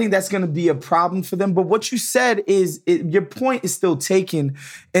 So I think that's going to be a problem for them. But what you said is, your point is still taken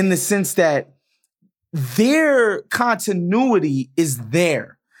in the sense that their continuity is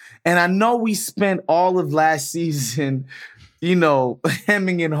there. And I know we spent all of last season,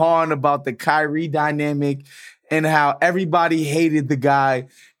 hemming and hawing about the Kyrie dynamic and how everybody hated the guy.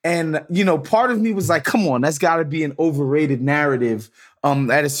 And, part of me was like, come on, that's got to be an overrated narrative.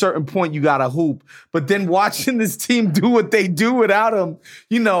 At a certain point, you got to hoop. But then watching this team do what they do without him,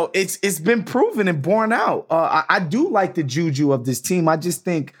 it's been proven and borne out. I do like the juju of this team. I just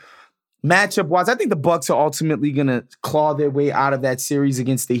think matchup-wise, I think the Bucks are ultimately going to claw their way out of that series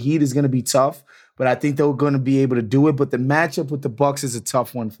against the Heat. Is going to be tough, but I think they're going to be able to do it. But the matchup with the Bucks is a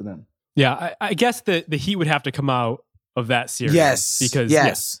tough one for them. Yeah, I guess the Heat would have to come out of that series. Yes. Because,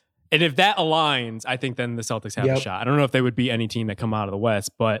 yes. And if that aligns, I think then the Celtics have a shot. I don't know if they would be any team that come out of the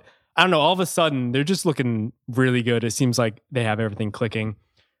West, but I don't know. All of a sudden, they're just looking really good. It seems like they have everything clicking.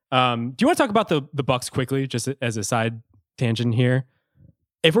 Do you want to talk about the Bucks quickly, just as a side tangent here?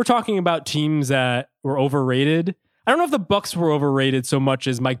 If we're talking about teams that were overrated, I don't know if the Bucks were overrated so much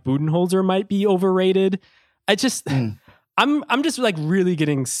as Mike Budenholzer might be overrated. I'm just like really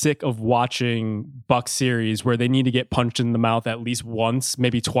getting sick of watching Bucks series where they need to get punched in the mouth at least once,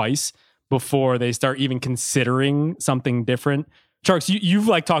 maybe twice, before they start even considering something different. Tjarks, you've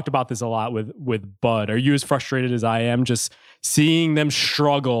like talked about this a lot with Bud. Are you as frustrated as I am just seeing them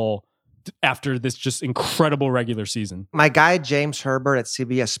struggle after this just incredible regular season? My guy, James Herbert at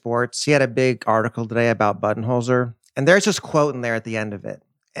CBS Sports, he had a big article today about Budenholzer, and there's this quote in there at the end of it.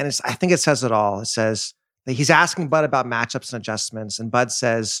 And I think it says it all. It says that he's asking Bud about matchups and adjustments, and Bud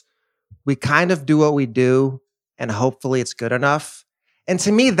says, we kind of do what we do, and hopefully it's good enough. And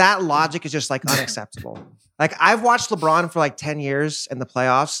to me, that logic is just like unacceptable. Like I've watched LeBron for like 10 years in the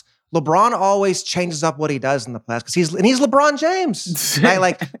playoffs. LeBron always changes up what he does in the playoffs because he's LeBron James, right?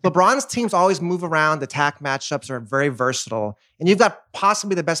 Like LeBron's teams always move around, attack matchups are very versatile, and you've got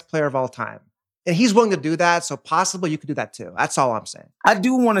possibly the best player of all time. And he's willing to do that, so possibly you could do that too. That's all I'm saying. I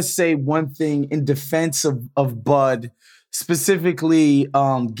do want to say one thing in defense of Bud, specifically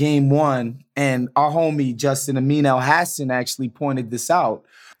game one, and our homie Justin Amin El Hassan actually pointed this out.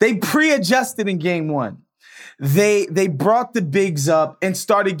 They pre-adjusted in game one. They brought the bigs up and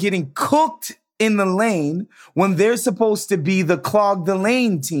started getting cooked in the lane when they're supposed to be the clog the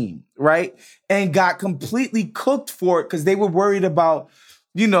lane team, right? And got completely cooked for it because they were worried about,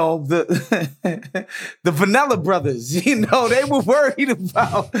 you know, the Vanilla Brothers. You know, they were worried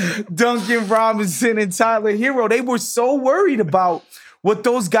about Duncan Robinson and Tyler Hero. They were so worried about what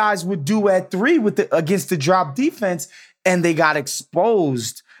those guys would do at three against the drop defense, and they got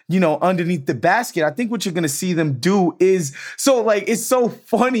exposed, you know, underneath the basket. I think what you're going to see them do is, so like, it's so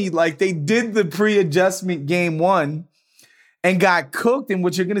funny. Like, they did the pre-adjustment game one and got cooked. And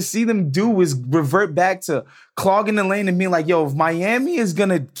what you're going to see them do is revert back to clogging the lane and being like, yo, if Miami is going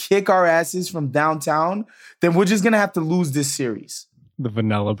to kick our asses from downtown, then we're just going to have to lose this series. The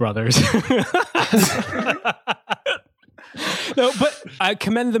Vanilla Brothers. No, but I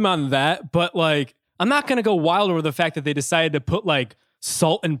commend them on that. But like, I'm not going to go wild over the fact that they decided to put like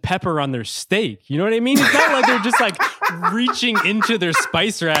salt and pepper on their steak. You know what I mean? It's not like they're just like reaching into their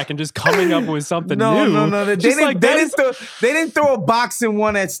spice rack and just coming up with something new. No. They didn't throw a boxing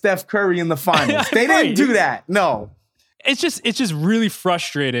one at Steph Curry in the finals. They didn't do that. No. It's just really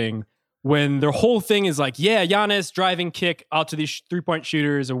frustrating when their whole thing is like, yeah, Giannis driving kick out to these 3-point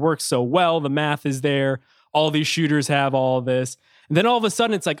shooters. It works so well. The math is there. All these shooters have all this. And then all of a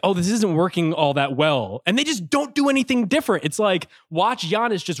sudden it's like, oh, this isn't working all that well. And they just don't do anything different. It's like, watch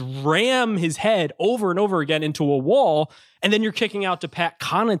Giannis just ram his head over and over again into a wall. And then you're kicking out to Pat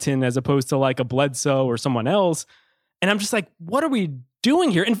Connaughton as opposed to like a Bledsoe or someone else. And I'm just like, what are we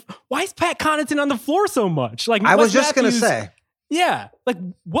doing here? And why is Pat Connaughton on the floor so much? Like, I was just going to say. Yeah. Like,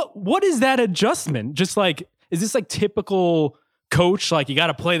 what is that adjustment? Just like, is this like typical coach, like you got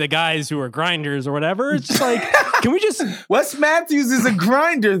to play the guys who are grinders or whatever? It's just like, can we just... Wes Matthews is a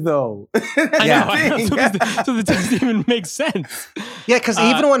grinder, though. I know. So that doesn't even make sense. Yeah, because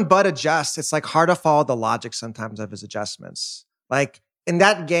even when Bud adjusts, it's like hard to follow the logic sometimes of his adjustments. Like in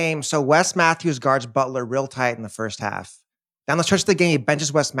that game, so Wes Matthews guards Butler real tight in the first half. Down the stretch of the game, he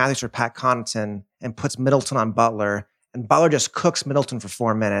benches Wes Matthews for Pat Connaughton and puts Middleton on Butler, and Butler just cooks Middleton for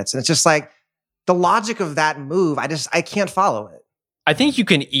 4 minutes. And it's just like, the logic of that move, I can't follow it. I think you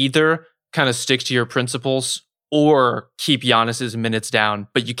can either kind of stick to your principles or keep Giannis's minutes down,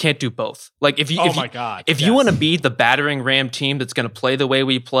 but you can't do both. Like if you want to be the battering ram team that's going to play the way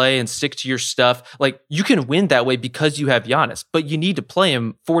we play and stick to your stuff, like you can win that way because you have Giannis, but you need to play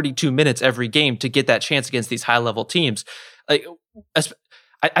him 42 minutes every game to get that chance against these high level teams. Like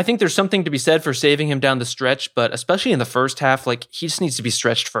I think there's something to be said for saving him down the stretch, but especially in the first half, like he just needs to be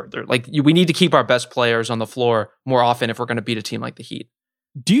stretched further. Like we need to keep our best players on the floor more often if we're going to beat a team like the Heat.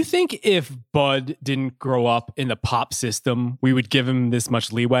 Do you think if Bud didn't grow up in the Pop system, we would give him this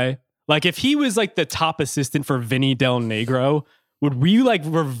much leeway? Like if he was like the top assistant for Vinny Del Negro, would we like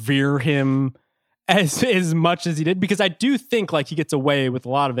revere him as much as he did? Because I do think like he gets away with a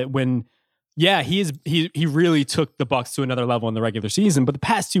lot of it when, yeah, he really took the Bucks to another level in the regular season, but the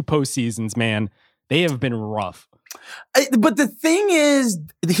past two postseasons, man, they have been rough. But the thing is,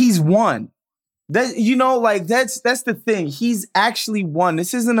 he's won. That, you know, like that's the thing. He's actually won.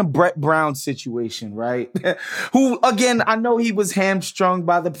 This isn't a Brett Brown situation, right? Who, again, I know he was hamstrung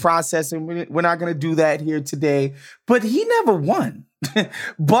by the process, and we're not going to do that here today, but he never won.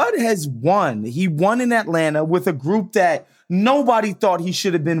 Bud has won. He won in Atlanta with a group that nobody thought he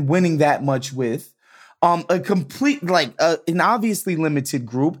should have been winning that much with. A complete, like, an obviously limited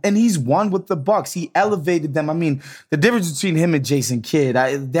group, and he's won with the Bucks. He elevated them. I mean, the difference between him and Jason Kidd,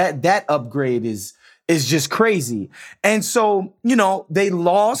 that upgrade is just crazy. And so, you know, they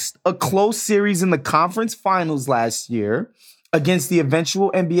lost a close series in the conference finals last year against the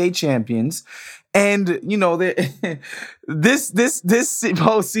eventual NBA champions. And, you know, this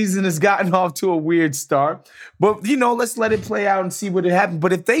postseason has gotten off to a weird start. But, you know, let's let it play out and see what happens.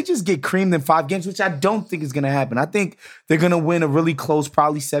 But if they just get creamed in 5 games, which I don't think is going to happen, I think they're going to win a really close,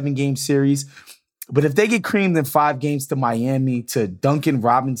 probably 7-game series. But if they get creamed in 5 games to Miami, to Duncan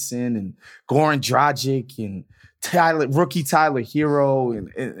Robinson and Goran Dragic and rookie Tyler Hero,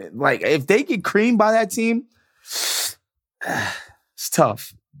 and like, if they get creamed by that team, it's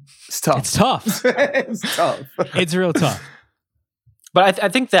tough. It's tough. It's real tough. But I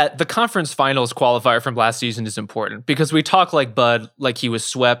think that the conference finals qualifier from last season is important because we talk like Bud, like he was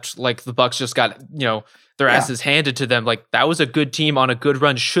swept, like the Bucks just got, you know, their asses handed to them. Like that was a good team on a good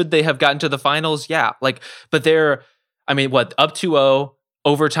run. Should they have gotten to the finals? Yeah. Like, but they're, I mean, up 2-0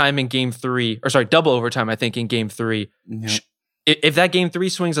 overtime in game 3, or sorry, double overtime, I think, in game 3. Yeah. If that game 3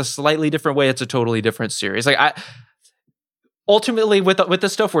 swings a slightly different way, it's a totally different series. Like ultimately with the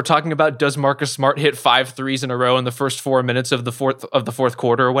stuff we're talking about, does Marcus Smart hit 5 threes in a row in the first 4 minutes of the fourth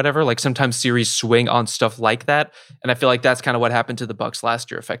quarter or whatever? Like sometimes series swing on stuff like that. And I feel like that's kind of what happened to the Bucks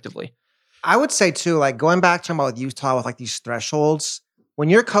last year effectively. I would say too, like going back to about Utah with like these thresholds, when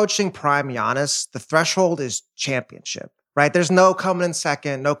you're coaching prime Giannis, the threshold is championship, right? There's no coming in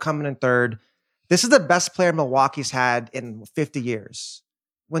second, no coming in third. This is the best player Milwaukee's had in 50 years.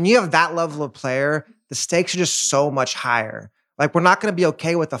 When you have that level of player, the stakes are just so much higher. Like, we're not going to be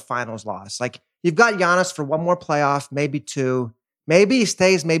okay with a finals loss. Like, you've got Giannis for one more playoff, maybe 2. Maybe he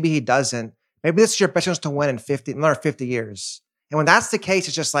stays, maybe he doesn't. Maybe this is your best chance to win in another 50 years. And when that's the case,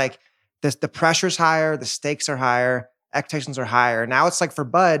 it's just like the pressure's higher, the stakes are higher, expectations are higher. Now it's like for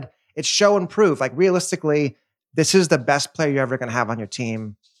Bud, it's show and prove. Like, realistically, this is the best player you're ever going to have on your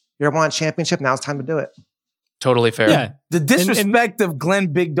team. You ever want a championship? Now it's time to do it. Totally fair. Yeah. The disrespect of Glenn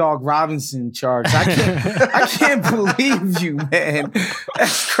Big Dog Robinson, Tjarks. I can't believe you, man.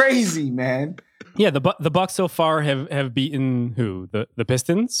 That's crazy, man. Yeah, the Bucks so far have beaten who? The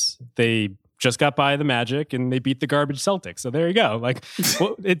Pistons. They just got by the Magic, and they beat the garbage Celtics. So there you go. Like,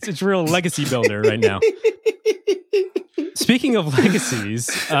 well, it's real legacy builder right now. Speaking of legacies,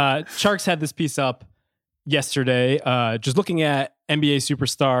 Tjarks had this piece up yesterday, just looking at NBA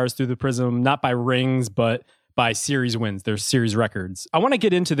superstars through the prism, not by rings, but by series wins, their series records. I want to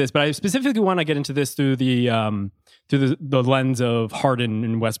get into this, but I specifically want to get into this through the lens of Harden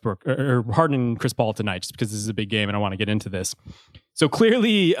and Westbrook, or Harden and Chris Paul tonight, just because this is a big game and I want to get into this. So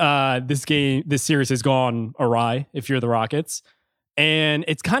clearly, this series has gone awry if you're the Rockets, and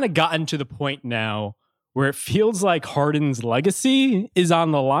it's kind of gotten to the point now where it feels like Harden's legacy is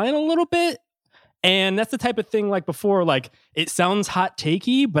on the line a little bit. And that's the type of thing, like before, like it sounds hot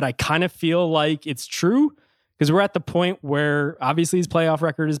takey, but I kind of feel like it's true, because we're at the point where obviously his playoff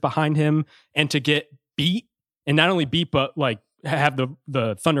record is behind him, and to get beat, and not only beat, but like have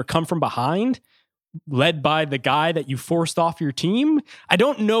the Thunder come from behind, led by the guy that you forced off your team. I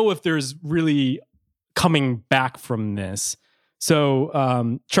don't know if there's really coming back from this. So,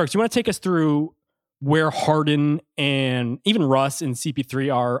 Tjarks, you want to take us through where Harden and even Russ and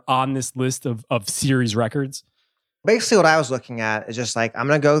CP3 are on this list of series records? Basically, what I was looking at is just like, I'm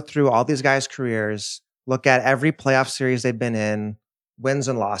going to go through all these guys' careers, look at every playoff series they've been in, wins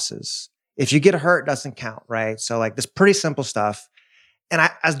and losses. If you get hurt, it doesn't count, right? So like this pretty simple stuff. And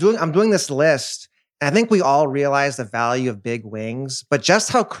I'm doing this list, and I think we all realize the value of big wings, but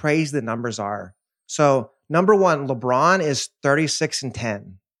just how crazy the numbers are. So number 1, LeBron is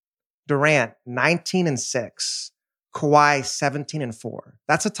 36-10. Durant, 19-6. Kawhi, 17-4.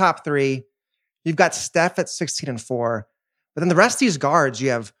 That's a top 3. You've got Steph at 16-4. But then the rest of these guards, you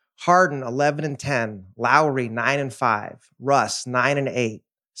have Harden, 11-10. Lowry, 9-5. Russ, 9-8.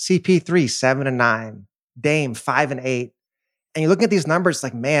 CP3, 7-9. Dame, 5-8. And you look at these numbers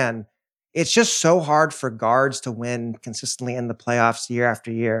like, man, it's just so hard for guards to win consistently in the playoffs year after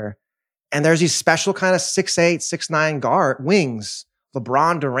year. And there's these special kind of 6'8", 6'9" guard wings.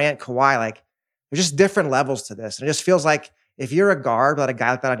 LeBron, Durant, Kawhi, like there's just different levels to this. And it just feels like if you're a guard without a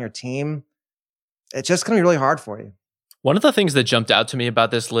guy like that on your team, it's just going to be really hard for you. One of the things that jumped out to me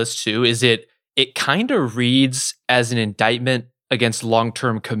about this list too is it kind of reads as an indictment against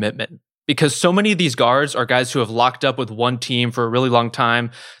long-term commitment, because so many of these guards are guys who have locked up with one team for a really long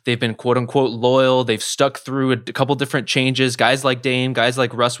time. They've been quote unquote loyal. They've stuck through a couple different changes, guys like Dame, guys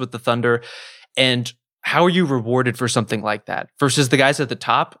like Russ with the Thunder. And how are you rewarded for something like that versus the guys at the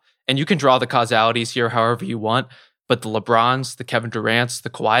top? And you can draw the causalities here however you want, but the LeBrons, the Kevin Durants, the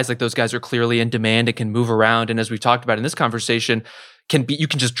Kawhis, like those guys are clearly in demand and can move around. And as we talked about in this conversation, you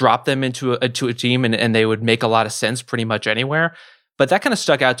can just drop them into a team and they would make a lot of sense pretty much anywhere. But that kind of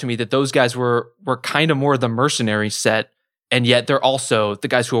stuck out to me that those guys were kind of more the mercenary set, and yet they're also the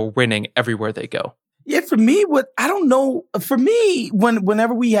guys who are winning everywhere they go. Yeah, for me, I don't know. For me,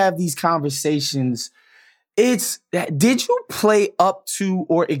 whenever we have these conversations, it's, did you play up to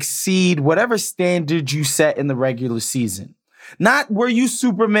or exceed whatever standard you set in the regular season? Not were you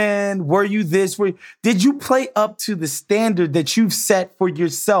Superman? Were you this? Did you play up to the standard that you've set for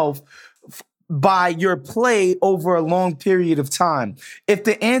yourself by your play over a long period of time? If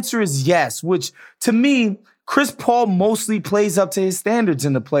the answer is yes, which to me, Chris Paul mostly plays up to his standards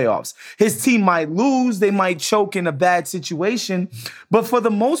in the playoffs. His team might lose, they might choke in a bad situation, but for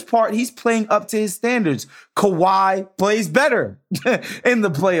the most part, he's playing up to his standards. Kawhi plays better in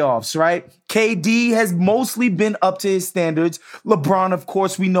the playoffs, right? KD has mostly been up to his standards. LeBron, of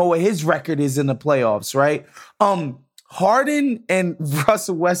course, we know what his record is in the playoffs, right? Harden and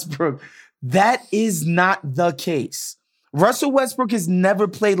Russell Westbrook, that is not the case. Russell Westbrook has never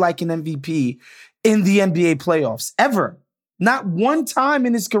played like an MVP in the NBA playoffs, ever. Not one time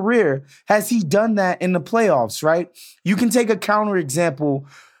in his career has he done that in the playoffs, right? You can take a counter example,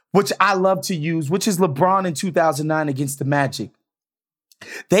 which I love to use, which is LeBron in 2009 against the Magic.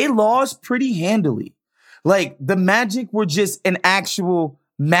 They lost pretty handily. Like, the Magic were just an actual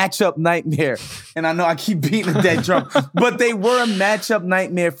matchup nightmare. And I know I keep beating a dead drum, but they were a matchup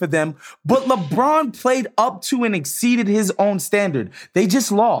nightmare for them. But LeBron played up to and exceeded his own standard. They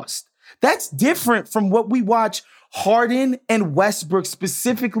just lost. That's different from what we watch Harden and Westbrook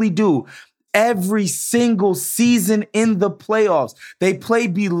specifically do every single season in the playoffs. They play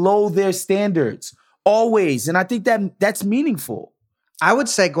below their standards, always. And I think that's meaningful. I would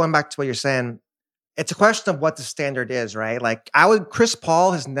say, going back to what you're saying, it's a question of what the standard is, right? Like, Chris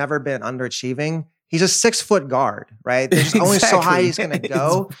Paul has never been underachieving. He's a 6-foot guard, right? There's only so high he's going to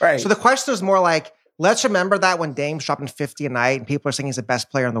go. Right. So the question is more like, let's remember that when Dame's dropping 50 a night and people are saying he's the best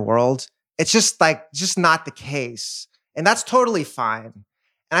player in the world, it's just not the case. And that's totally fine.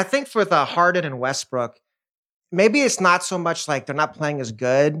 And I think for the Harden and Westbrook, maybe it's not so much like they're not playing as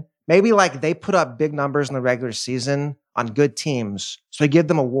good. Maybe like they put up big numbers in the regular season on good teams. So they give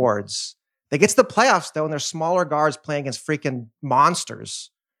them awards. They get to the playoffs, though, and they're smaller guards playing against freaking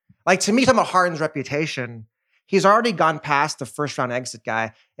monsters. Like, to me, talking about Harden's reputation, he's already gone past the first-round exit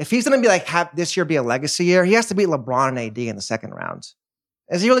guy. If he's going to be like, have this year be a legacy year, he has to beat LeBron and AD in the second round.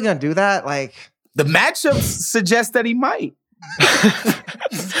 Is he really going to do that? Like, the matchups suggest that he might.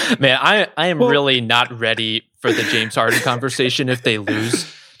 Man, I am really not ready for the James Harden conversation if they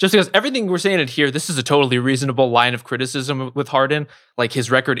lose. Just because everything we're saying in here, this is a totally reasonable line of criticism with Harden. Like,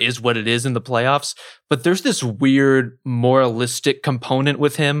 his record is what it is in the playoffs. But there's this weird moralistic component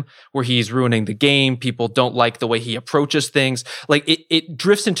with him where he's ruining the game. People don't like the way he approaches things. Like, it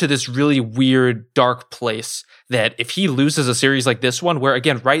drifts into this really weird, dark place that if he loses a series like this one, where,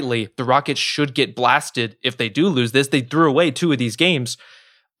 again, rightly, the Rockets should get blasted if they do lose this. They threw away 2 of these games.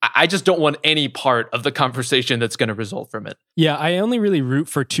 I just don't want any part of the conversation that's going to result from it. Yeah, I only really root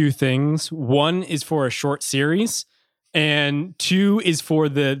for 2 things. 1 is for a short series, and 2 is for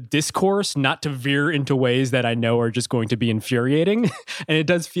the discourse not to veer into ways that I know are just going to be infuriating. And it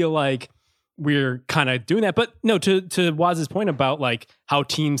does feel like we're kind of doing that. But no, to Waz's point about like how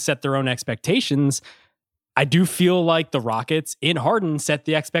teams set their own expectations, I do feel like the Rockets in Harden set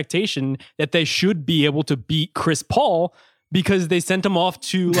the expectation that they should be able to beat Chris Paul, because they sent him off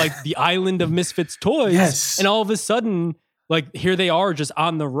to like the island of misfits toys. Yes. And all of a sudden, like, here they are just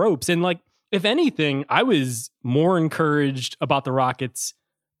on the ropes. And like, if anything, I was more encouraged about the Rockets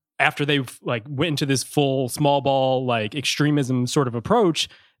after they like went into this full small ball, like extremism sort of approach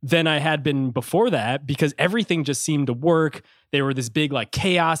than I had been before that, because everything just seemed to work. They were this big like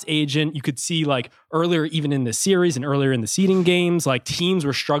chaos agent. You could see like earlier, even in the series and earlier in the seeding games, like teams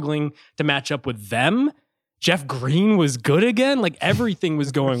were struggling to match up with them. Jeff Green was good again. Like, everything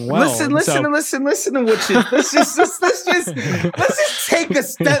was going well. Listen to what you. Let's just take a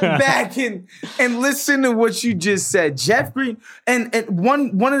step back and listen to what you just said. Jeff Green, and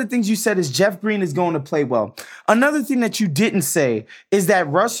one of the things you said is Jeff Green is going to play well. Another thing that you didn't say is that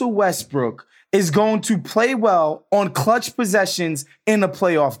Russell Westbrook is going to play well on clutch possessions in a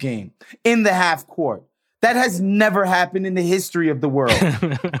playoff game in the half court. That has never happened in the history of the world,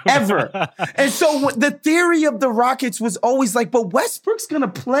 ever. And so the theory of the Rockets was always like, but Westbrook's going to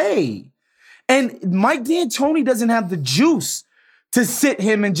play. And Mike D'Antoni doesn't have the juice to sit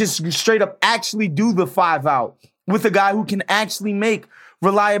him and just straight up actually do the 5-out with a guy who can actually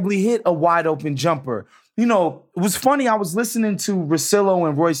reliably hit a wide open jumper. You know, it was funny. I was listening to Russillo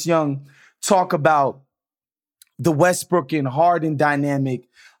and Royce Young talk about the Westbrook and Harden dynamic,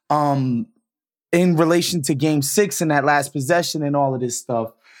 in relation to game 6 and that last possession and all of this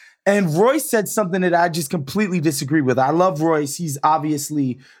stuff. And Royce said something that I just completely disagree with. I love Royce. He's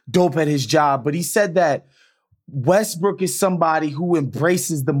obviously dope at his job, but he said that Westbrook is somebody who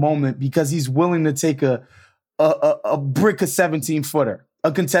embraces the moment because he's willing to take a brick of 17-footer,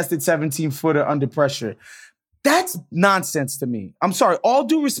 a contested 17-footer under pressure. That's nonsense to me. I'm sorry. All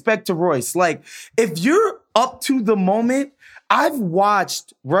due respect to Royce. Like, if you're up to the moment, I've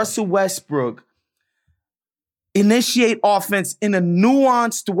watched Russell Westbrook initiate offense in a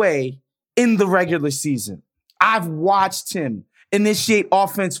nuanced way in the regular season. I've watched him initiate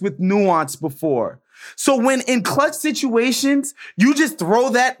offense with nuance before. So when in clutch situations, you just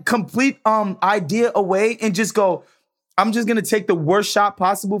throw that complete idea away and just go, I'm just going to take the worst shot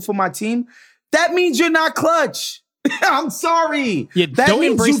possible for my team, that means you're not clutch. I'm sorry. Yeah, that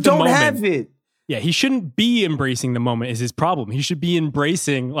means you don't moment. have it. Yeah, he shouldn't be embracing the moment is his problem. He should be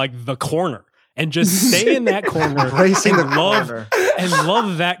embracing like the corner and just stay in that corner and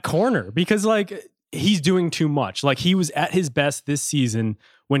love that corner because like he's doing too much. Like he was at his best this season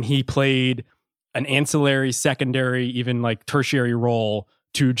when he played an ancillary, secondary, even like tertiary role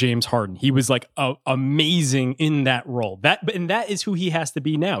to James Harden. He was like amazing in that role. That is who he has to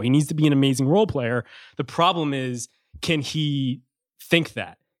be now. He needs to be an amazing role player. The problem is, can he think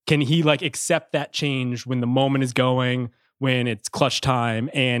that? Can he like accept that change when the moment is going, when it's clutch time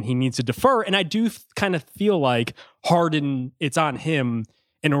and he needs to defer? And I do kind of feel like Harden, it's on him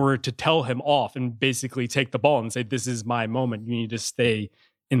in order to tell him off and basically take the ball and say, this is my moment. You need to stay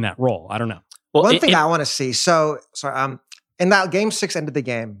in that role. I don't know. Well, one thing I want to see. In that game 6 ended the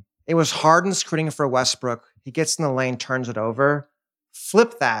game. It was Harden screening for Westbrook. He gets in the lane, turns it over.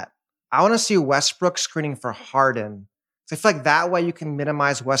 Flip that. I want to see Westbrook screening for Harden. So I feel like that way you can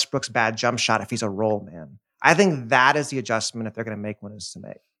minimize Westbrook's bad jump shot if he's a roll man. I think that is the adjustment if they're going to make one is to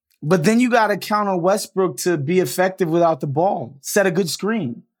make. But then you got to count on Westbrook to be effective without the ball. Set a good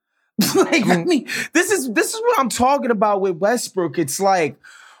screen. This is what I'm talking about with Westbrook. It's like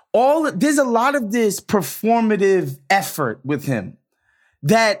there's a lot of this performative effort with him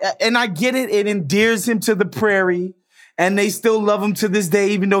and I get it. It endears him to the prairie and they still love him to this day,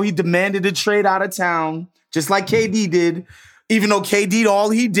 even though he demanded a trade out of town, just like KD did. Even though KD, all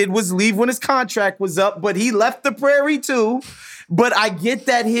he did was leave when his contract was up, but he left the prairie too. But I get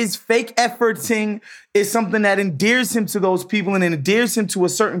that his fake efforting is something that endears him to those people and endears him to a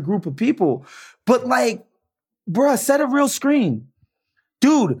certain group of people. But like, bruh, set a real screen.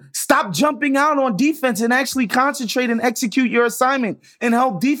 Dude, stop jumping out on defense and actually concentrate and execute your assignment and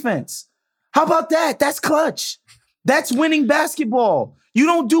help defense. How about that? That's clutch. That's winning basketball. You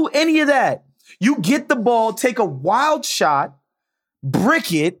don't do any of that. You get the ball, take a wild shot,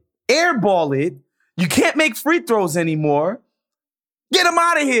 brick it, airball it. You can't make free throws anymore. Get him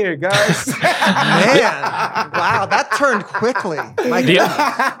out of here, guys. Man, wow, that turned quickly.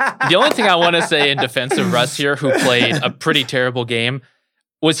 The only thing I want to say in defense of Russ here, who played a pretty terrible game,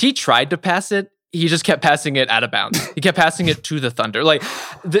 was he tried to pass it. He just kept passing it out of bounds. He kept passing it to the Thunder. Like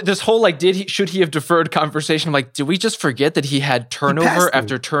this whole like, should he have deferred conversation? I'm like, did we just forget that he had turnover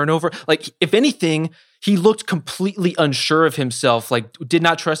after turnover? Like, if anything, he looked completely unsure of himself. Like, did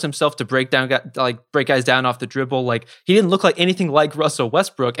not trust himself to break guys down off the dribble. Like, he didn't look like anything like Russell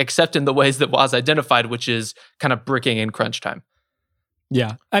Westbrook, except in the ways that Woz identified, which is kind of bricking in crunch time.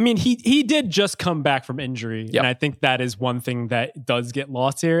 Yeah. I mean, he did just come back from injury. Yep. And I think that is one thing that does get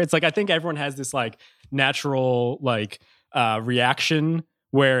lost here. It's like, I think everyone has this like natural like reaction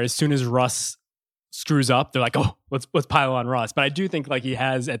where as soon as Russ screws up, they're like, oh, let's pile on Russ. But I do think like he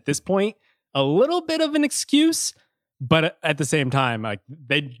has at this point a little bit of an excuse, but at the same time, like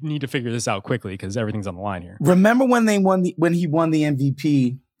they need to figure this out quickly because everything's on the line here. Remember when he won the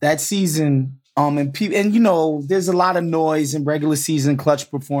MVP that season? And you know, there's a lot of noise in regular season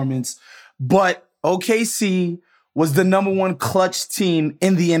clutch performance, but OKC was the number 1 clutch team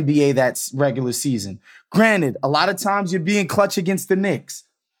in the NBA that's regular season. Granted, a lot of times you're being clutch against the Knicks.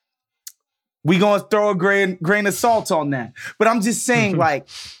 We gonna throw a grain of salt on that, but I'm just saying, like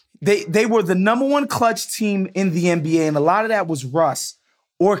they were the number 1 clutch team in the NBA, and a lot of that was Russ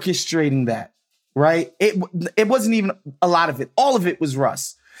orchestrating that. Right? It wasn't even a lot of it. All of it was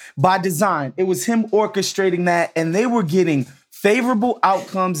Russ. By design, it was him orchestrating that, and they were getting favorable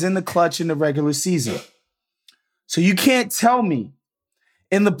outcomes in the clutch in the regular season. So you can't tell me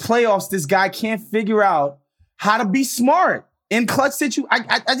in the playoffs this guy can't figure out how to be smart in clutch situations.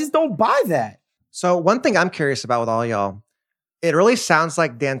 I just don't buy that. So one thing I'm curious about with all y'all, it really sounds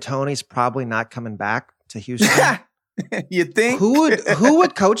like D'Antoni's probably not coming back to Houston. You think? Who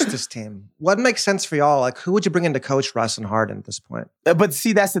would coach this team? What makes sense for y'all? Like, who would you bring in to coach Russ and Harden at this point? But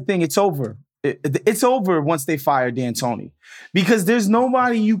see, that's the thing. It's over. It's over once they fire D'Antoni. Because there's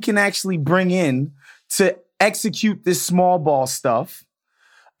nobody you can actually bring in to execute this small ball stuff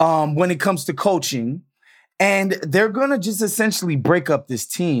when it comes to coaching. And they're going to just essentially break up this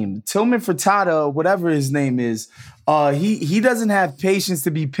team. Tillman Furtada, whatever his name is, he doesn't have patience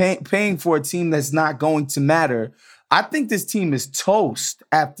to be paying for a team that's not going to matter. I think this team is toast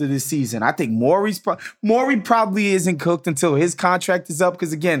after this season. I think Morey probably isn't cooked until his contract is up.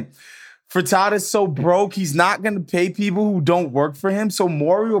 Because again, Furtada's so broke, he's not going to pay people who don't work for him. So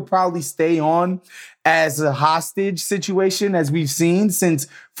Morey will probably stay on as a hostage situation, as we've seen since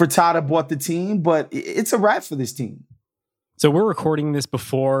Furtada bought the team. But it's a wrap for this team. So we're recording this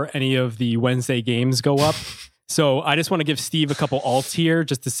before any of the Wednesday games go up. So I just want to give Steve a couple alts here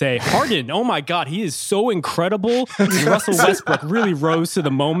just to say, Harden, oh my God, he is so incredible. Russell Westbrook really rose to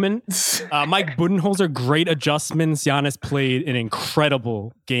the moment. Mike Budenholzer, great adjustments. Giannis played an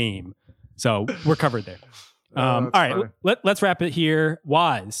incredible game. So we're covered there. All right, let's wrap it here.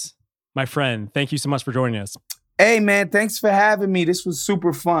 Waz, my friend, thank you so much for joining us. Hey, man, thanks for having me. This was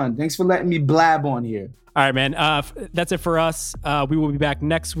super fun. Thanks for letting me blab on here. All right, man. That's it for us. We will be back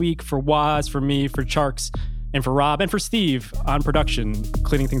next week for Waz, for me, for Tjarks, and for Rob, and for Steve on production,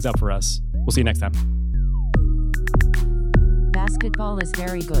 cleaning things up for us. We'll see you next time. Basketball is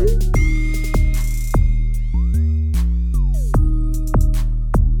very good.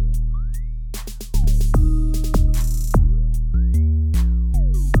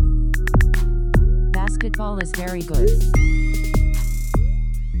 Basketball is very good.